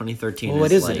Mouth. 2013 well,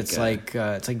 what is it? It's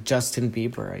it's Justin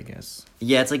Bieber, I guess.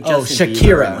 Yeah, it's Justin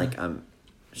Shakira. Bieber and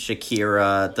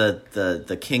Shakira,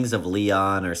 the Kings of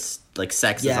Leon, or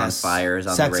Sex is on Fire is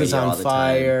on the radio all the time. Sex is on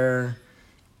Fire.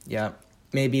 Yeah.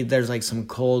 Maybe there's some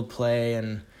Coldplay,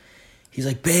 and he's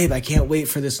like, "Babe, I can't wait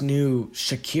for this new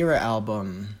Shakira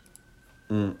album."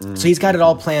 So he's got it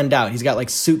all planned out. He's got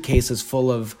suitcases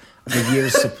full of the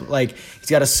years. He's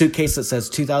got a suitcase that says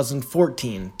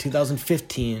 2014,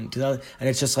 2015, 2000, and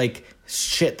it's just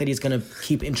shit that he's gonna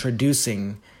keep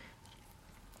introducing,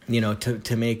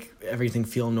 to make everything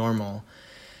feel normal.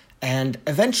 And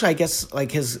eventually, I guess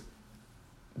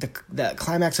the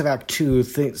climax of Act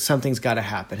 2, something's got to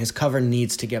happen. His cover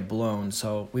needs to get blown,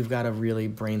 so we've got to really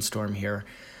brainstorm here.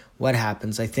 What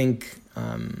happens? I think...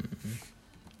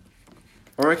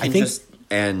 or it can just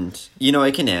end.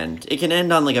 It can end. It can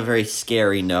end on a very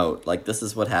scary note. This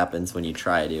is what happens when you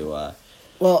try to...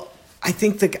 Well, I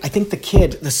think the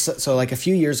kid... So a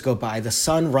few years go by, the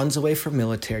son runs away from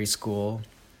military school.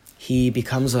 He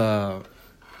becomes a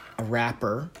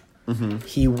rapper. Mm-hmm.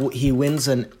 He wins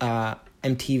an...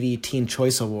 MTV Teen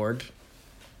Choice Award,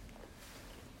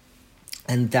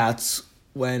 and that's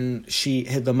when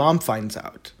the mom finds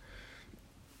out.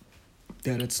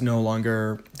 that it's no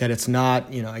longer, that it's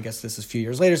not, I guess this is a few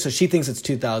years later. So she thinks it's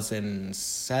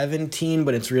 2017,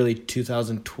 but it's really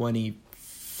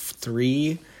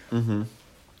 2023. Mm-hmm.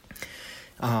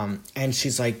 And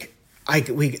she's like,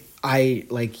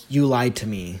 you lied to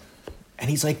me. And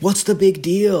he's like, what's the big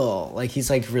deal? Like, he's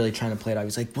like really trying to play it out.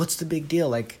 He's like, what's the big deal?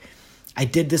 Like, I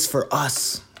did this for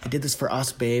us.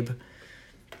 Babe.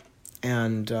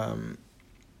 And,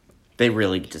 They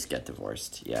really just get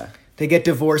divorced, yeah. they get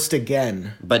divorced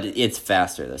again. But it's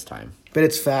faster this time.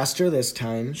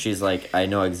 She's like, I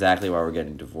know exactly why we're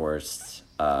getting divorced.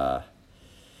 Yeah.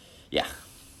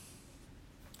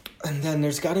 And then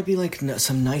there's got to be, like,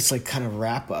 some nice, like, kind of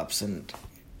wrap-ups. And,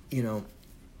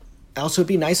 also it'd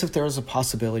be nice if there was a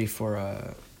possibility for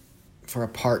a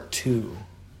part 2.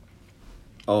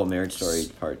 Oh, Marriage Story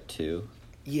Part 2.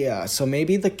 Yeah, so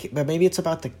maybe it's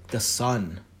about the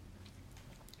son.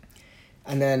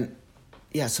 And then,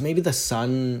 yeah, so maybe the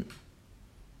son,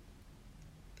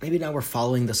 maybe now we're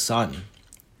following the son.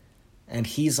 And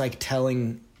he's, like,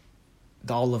 telling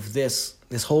all of this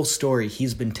whole story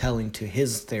he's been telling to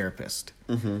his therapist.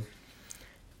 Mm-hmm.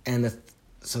 And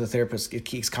so the therapist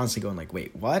keeps constantly going, like,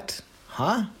 wait, what?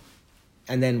 Huh?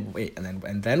 And then,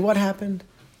 and then what happened?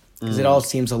 Because it all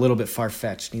seems a little bit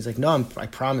far-fetched. And he's like, no, I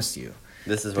promise you.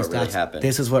 This is what really happened.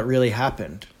 This is what really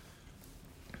happened.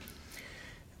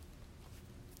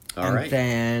 All right.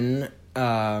 And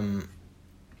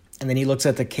then he looks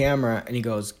at the camera and he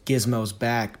goes, "Gizmo's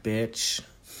back, bitch."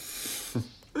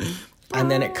 And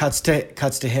then it cuts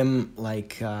to him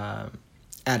like at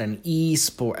an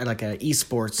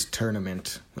esports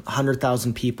tournament,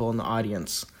 100,000 people in the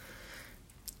audience,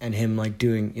 and him like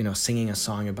doing singing a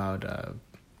song about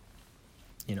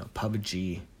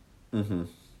PUBG. Mm-hmm.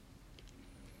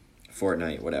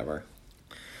 Fortnite, whatever.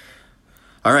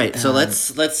 All right, so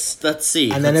let's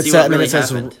see. And then it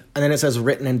says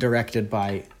written and directed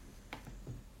by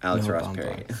Alex Ross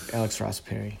Perry. Alex Ross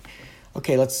Perry.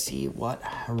 Okay, let's see what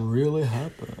really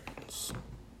happens.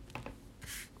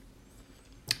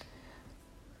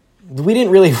 We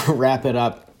didn't really wrap it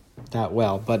up that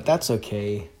well, but that's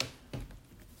okay.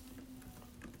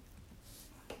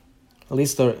 At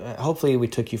least hopefully we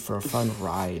took you for a fun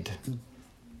ride.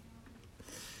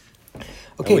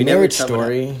 Okay, Marriage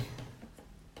Story.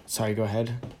 Sorry, go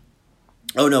ahead.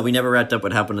 Oh no, we never wrapped up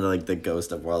what happened to like the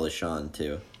ghost of Wallace Shawn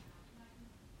too.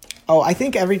 Oh, I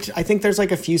think there's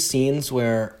like a few scenes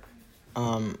where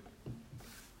Adam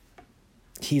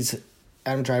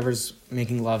Driver's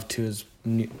making love to his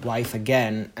wife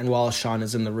again, and Wallace Shawn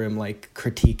is in the room like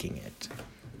critiquing it.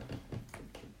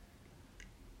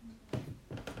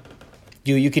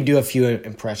 You can do a few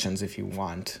impressions if you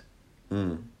want.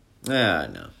 Yeah,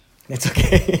 no. It's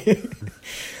okay.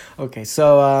 Okay,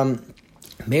 so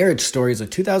Marriage Story is a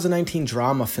 2019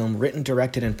 drama film written,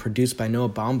 directed, and produced by Noah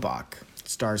Baumbach. It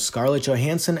stars Scarlett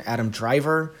Johansson, Adam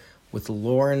Driver, with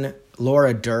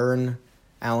Laura Dern,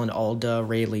 Alan Alda,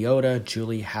 Ray Liotta,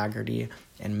 Julie Haggerty,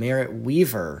 and Merritt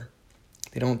Weaver.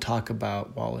 They don't talk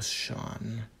about Wallace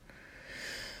Shawn.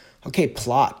 Okay,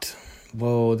 plot.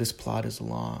 Whoa, this plot is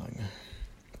long.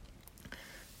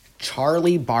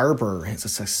 Charlie Barber is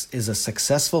a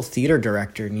successful theater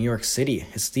director in New York City.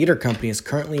 His theater company is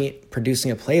currently producing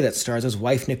a play that stars his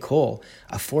wife, Nicole,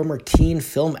 a former teen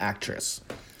film actress.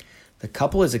 The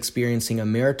couple is experiencing a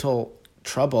marital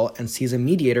trouble and sees a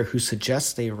mediator who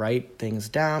suggests they write things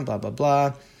down, blah, blah,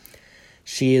 blah.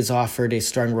 She is offered a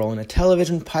starring role in a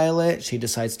television pilot. She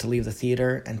decides to leave the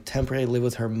theater and temporarily live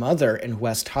with her mother in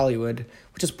West Hollywood,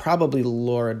 which is probably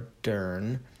Laura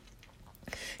Dern.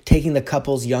 Taking the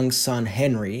couple's young son,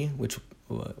 Henry, which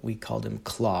we called him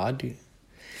Claude.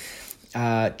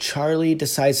 Charlie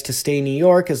decides to stay in New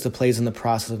York as the play is in the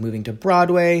process of moving to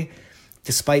Broadway.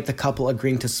 Despite the couple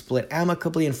agreeing to split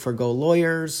amicably and forgo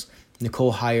lawyers,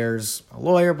 Nicole hires a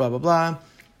lawyer, blah, blah,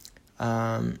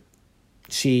 blah.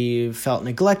 She felt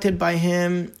neglected by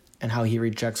him and how he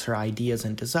rejects her ideas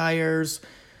and desires.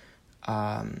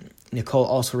 Nicole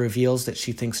also reveals that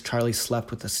she thinks Charlie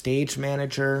slept with the stage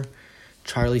manager.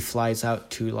 Charlie flies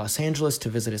out to Los Angeles to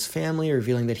visit his family,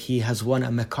 revealing that he has won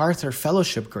a MacArthur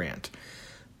Fellowship grant.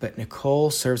 But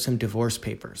Nicole serves him divorce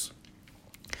papers.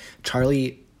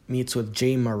 Charlie meets with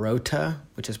Jay Marotta,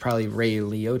 which is probably Ray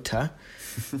Liotta.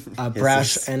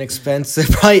 Brash and expensive.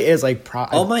 Probably is like...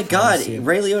 oh my god,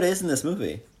 Ray Liotta is in this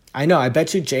movie. I know, I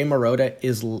bet you Jay Marotta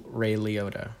is Ray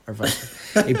Liotta. Or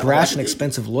a brash and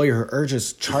expensive lawyer who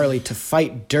urges Charlie to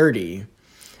fight dirty.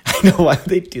 I know why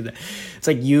they do that. It's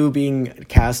like you being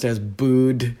cast as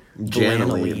Booed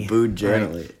Flannelly. Booed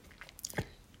Flannelly. Right.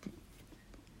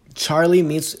 Charlie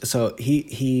meets... So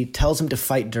he tells him to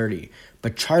fight dirty,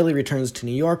 but Charlie returns to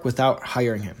New York without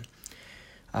hiring him.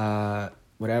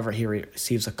 Whatever, he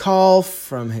receives a call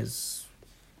from his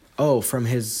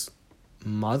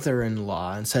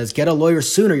mother-in-law and says, "Get a lawyer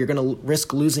sooner. You're going to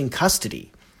risk losing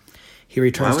custody." He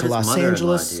returns to Los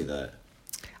Angeles. Do that?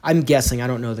 I'm guessing. I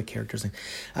don't know the character's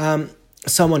name.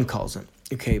 Someone calls him.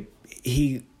 Okay,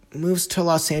 he moves to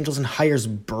Los Angeles and hires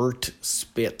Bert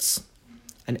Spitz,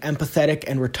 an empathetic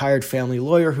and retired family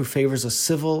lawyer who favors a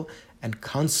civil and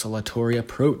conciliatory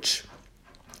approach.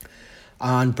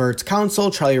 On Bert's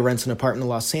counsel, Charlie rents an apartment in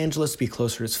Los Angeles to be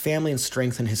closer to his family and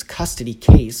strengthen his custody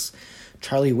case.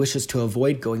 Charlie wishes to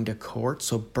avoid going to court,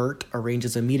 so Bert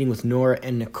arranges a meeting with Nora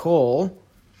and Nicole.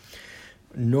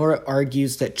 Nora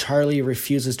argues that Charlie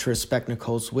refuses to respect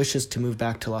Nicole's wishes to move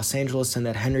back to Los Angeles and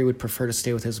that Henry would prefer to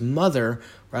stay with his mother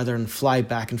rather than fly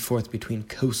back and forth between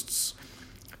coasts.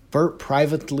 Bert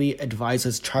privately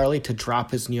advises Charlie to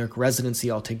drop his New York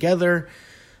residency altogether,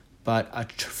 but a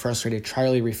frustrated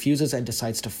Charlie refuses and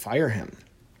decides to fire him.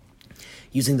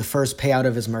 Using the first payout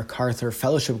of his MacArthur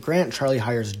Fellowship grant, Charlie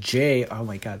hires Jay. Oh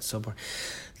my God, so boring.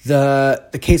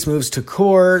 The case moves to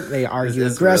court. They argue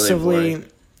aggressively. Really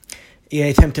They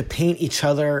attempt to paint each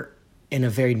other in a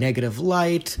very negative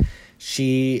light.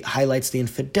 She highlights the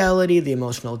infidelity, the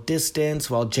emotional distance,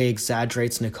 while Jay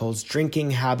exaggerates Nicole's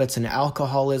drinking habits and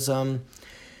alcoholism,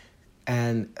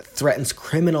 and threatens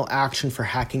criminal action for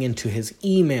hacking into his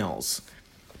emails.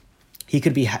 He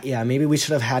could be, maybe we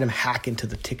should have had him hack into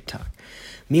the TikTok.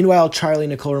 Meanwhile, Charlie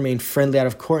and Nicole remain friendly out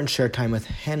of court and share time with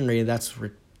Henry. That's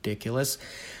ridiculous.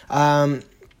 And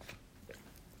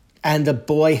the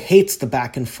boy hates the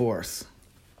back and forth.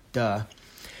 Duh.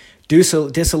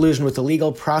 Disillusioned with the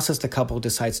legal process, the couple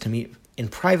decides to meet in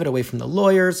private away from the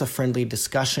lawyers. A friendly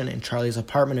discussion in Charlie's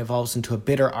apartment evolves into a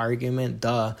bitter argument.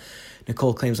 Duh.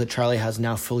 Nicole claims that Charlie has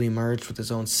now fully merged with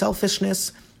his own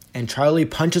selfishness, and Charlie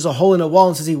punches a hole in a wall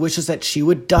and says he wishes that she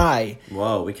would die.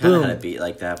 Whoa, we kind of had a beat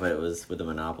like that, but it was with a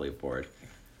Monopoly board.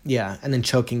 Yeah, and then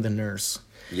choking the nurse.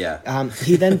 Yeah.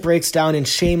 He then breaks down in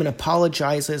shame and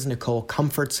apologizes. Nicole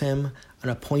comforts him. An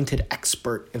appointed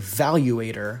expert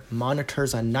evaluator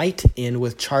monitors a night in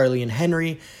with Charlie and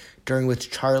Henry, during which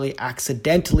Charlie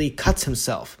accidentally cuts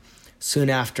himself.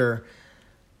 Soon after,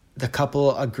 the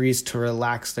couple agrees to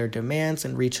relax their demands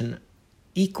and reach an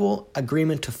equal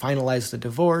agreement to finalize the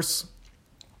divorce.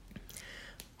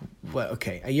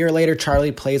 A year later,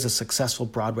 Charlie plays a successful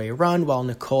Broadway run while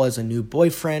Nicole has a new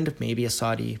boyfriend, maybe a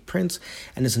Saudi prince,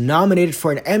 and is nominated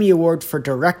for an Emmy Award for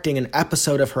directing an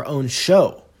episode of her own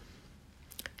show.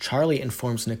 Charlie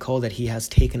informs Nicole that he has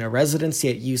taken a residency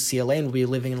at UCLA and will be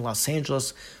living in Los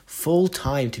Angeles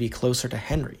full-time to be closer to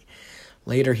Henry.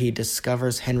 Later, he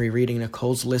discovers Henry reading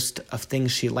Nicole's list of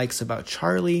things she likes about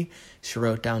Charlie she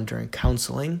wrote down during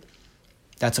counseling.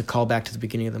 That's a callback to the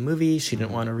beginning of the movie. She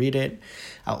didn't want to read it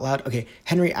out loud. Okay,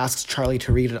 Henry asks Charlie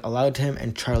to read it aloud to him,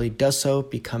 and Charlie does so,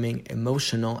 becoming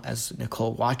emotional as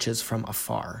Nicole watches from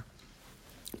afar.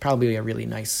 Probably a really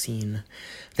nice scene.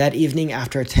 That evening,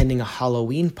 after attending a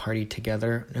Halloween party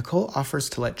together, Nicole offers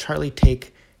to let Charlie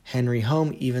take Henry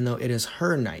home, even though it is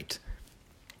her night.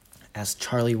 As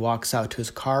Charlie walks out to his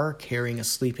car, carrying a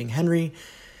sleeping Henry,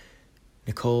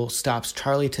 Nicole stops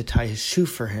Charlie to tie his shoe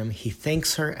for him. He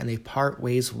thanks her, and they part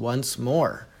ways once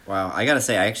more. Wow, I gotta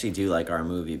say, I actually do like our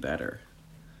movie better.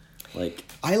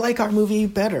 I like our movie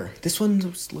better. This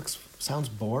one sounds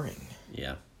boring.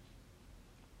 Yeah.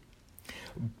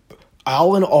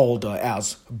 Alan Alda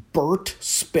as Bert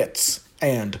Spitz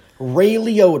and Ray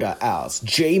Liotta as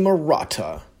Jay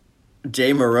Marotta.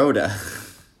 Jay Marotta.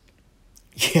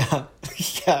 Yeah,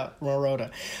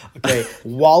 Marotta. Okay,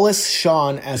 Wallace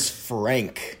Shawn as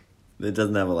Frank. It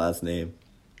doesn't have a last name.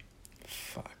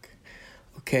 Fuck.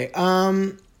 Okay,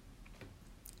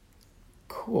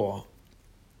 cool.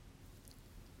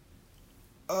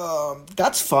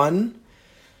 That's fun.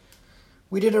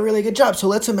 We did a really good job. So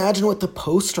let's imagine what the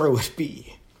poster would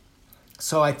be.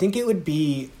 So I think it would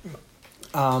be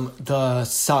the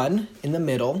sun in the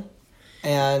middle,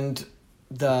 and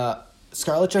the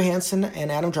Scarlett Johansson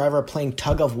and Adam Driver are playing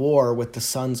tug of war with the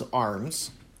sun's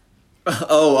arms.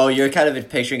 Oh, you're kind of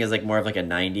picturing as like more of like a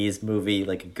 90s movie,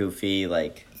 like a goofy,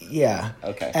 like... Yeah.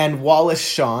 Okay. And Wallace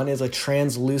Shawn is a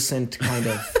translucent kind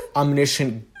of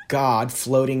omniscient god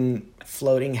floating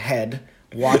head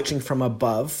watching from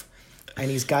above. And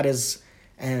he's got a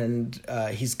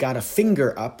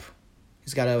finger up.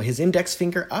 He's got his index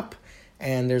finger up,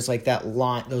 and there's like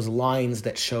those lines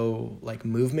that show like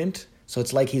movement. So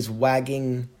it's like he's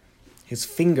wagging his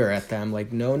finger at them,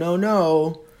 like no, no,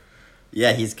 no.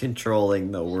 Yeah, he's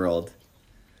controlling the world.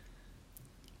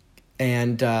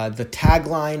 And the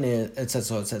tagline it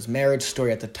says marriage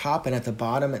story at the top, and at the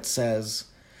bottom it says,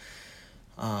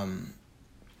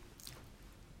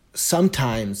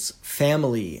 sometimes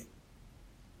family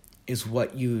is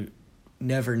what you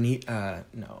never need.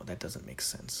 No, that doesn't make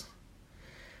sense.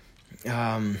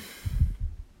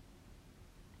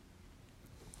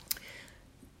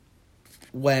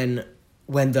 When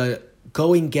the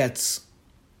going gets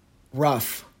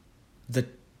rough,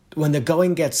 when the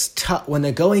going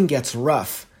gets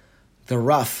rough, the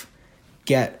rough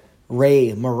get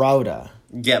Ray Maroda.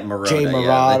 Get Maroda, Jay yeah.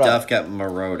 Maroda. The Duff get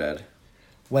Maroded.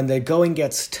 When the going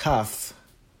gets tough,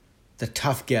 the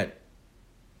tough get...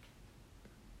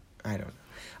 I don't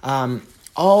know.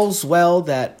 All's well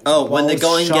that... Oh, when the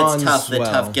going Sean's gets tough, the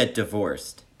well. tough get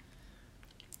divorced.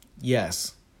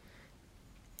 Yes.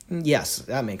 Yes,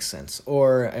 that makes sense.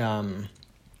 Or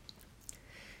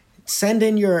send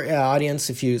in your audience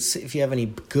if you have any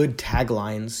good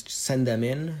taglines. Send them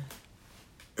in.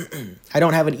 I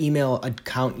don't have an email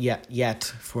account yet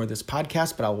for this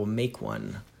podcast, but I will make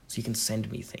one so you can send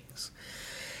me things.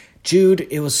 Jude,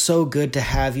 it was so good to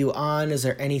have you on. Is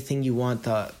there anything you want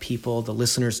the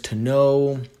listeners to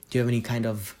know? Do you have any kind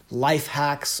of life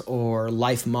hacks or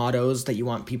life mottos that you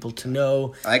want people to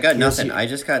know? I got nothing. I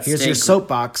just got Here's your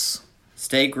soapbox.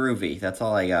 Stay groovy. That's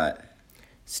all I got.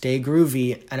 Stay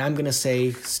groovy. And I'm going to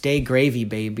say stay gravy,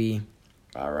 baby.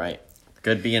 All right.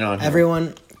 Good being on here.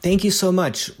 Everyone, thank you so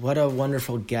much. What a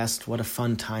wonderful guest. What a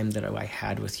fun time that I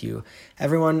had with you.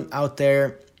 Everyone out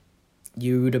there,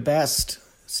 you the best.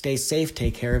 Stay safe.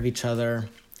 Take care of each other.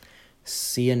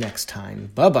 See you next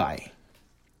time. Bye-bye.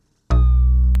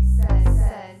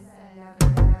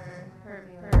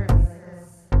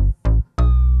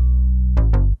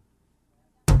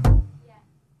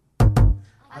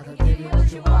 I can give you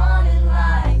what you want in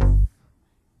life,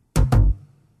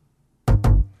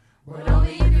 but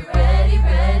only if you're ready.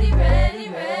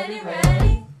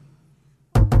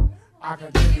 I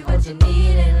can give you what you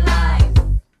need in life,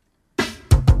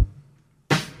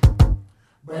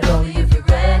 but only if you're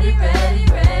ready.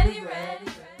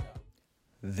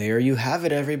 There you have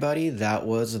it, everybody. That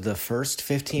was the first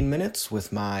 15 minutes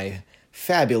with my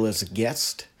fabulous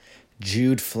guest,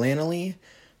 Jude Flannelly,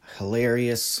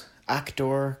 hilarious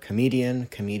actor, comedian,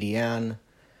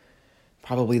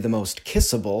 probably the most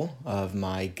kissable of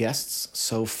my guests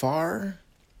so far,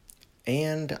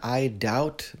 and I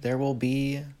doubt there will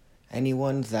be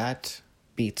anyone that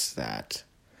beats that.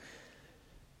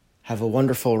 Have a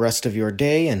wonderful rest of your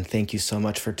day, and thank you so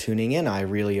much for tuning in. I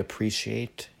really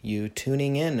appreciate you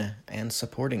tuning in and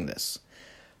supporting this.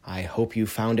 I hope you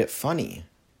found it funny,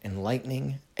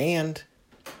 enlightening, and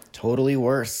totally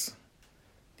worth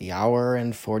the hour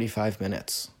and 45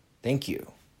 minutes. Thank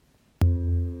you.